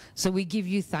 So we give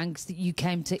you thanks that you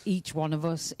came to each one of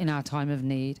us in our time of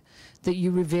need, that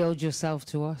you revealed yourself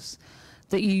to us,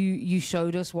 that you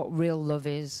showed us what real love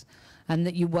is, and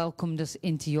that you welcomed us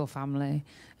into your family.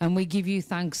 And we give you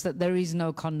thanks that there is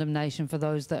no condemnation for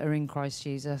those that are in Christ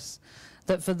Jesus,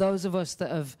 that for those of us that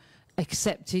have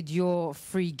accepted your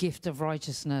free gift of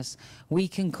righteousness, we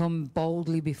can come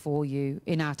boldly before you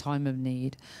in our time of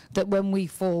need, that when we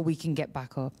fall, we can get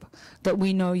back up, that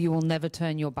we know you will never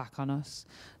turn your back on us,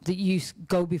 that you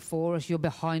go before us, you're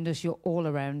behind us, you're all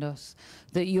around us,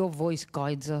 that your voice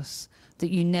guides us, that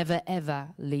you never ever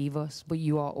leave us, but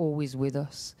you are always with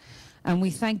us. And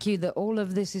we thank you that all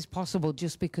of this is possible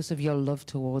just because of your love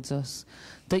towards us,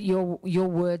 that your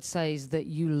word says that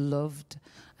you loved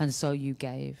and so you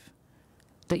gave.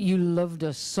 That you loved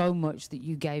us so much that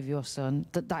you gave your Son,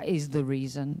 that is the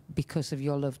reason, because of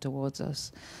your love towards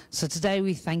us. So today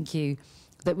we thank you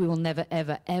that we will never,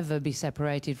 ever, ever be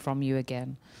separated from you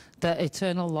again. That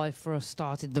eternal life for us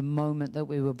started the moment that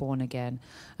we were born again,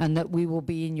 and that we will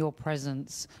be in your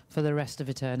presence for the rest of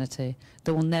eternity.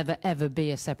 There will never, ever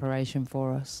be a separation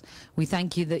for us. We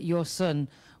thank you that your Son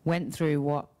went through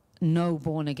what no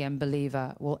born-again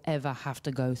believer will ever have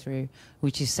to go through,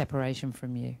 which is separation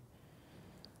from you.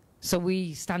 So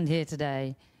we stand here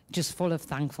today just full of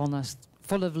thankfulness,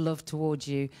 full of love towards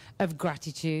you, of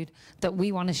gratitude, that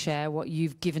we want to share what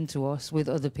you've given to us with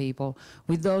other people,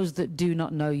 with those that do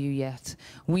not know you yet.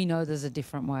 We know there's a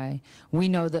different way. We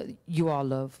know that you are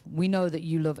love. We know that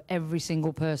you love every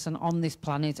single person on this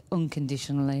planet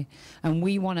unconditionally. And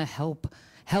we want to help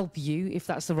you, if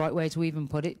that's the right way to even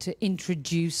put it, to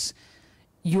introduce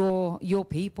your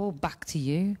people back to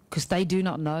you, because they do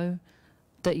not know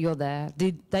that you're there.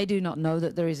 They do not know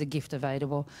that there is a gift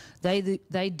available. They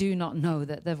do not know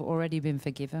that they've already been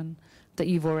forgiven, that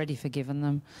you've already forgiven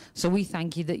them. So we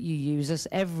thank you that you use us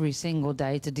every single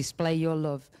day to display your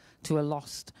love to a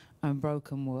lost and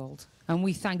broken world. And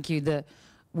we thank you that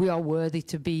we are worthy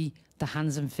to be the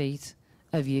hands and feet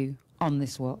of you on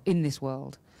this world, in this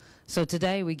world. So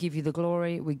today we give you the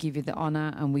glory, we give you the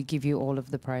honor, and we give you all of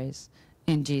the praise.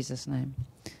 In Jesus' name.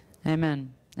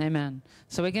 Amen. Amen.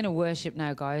 So we're going to worship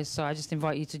now, guys. So I just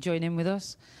invite you to join in with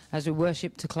us as we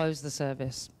worship to close the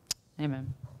service.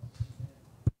 Amen.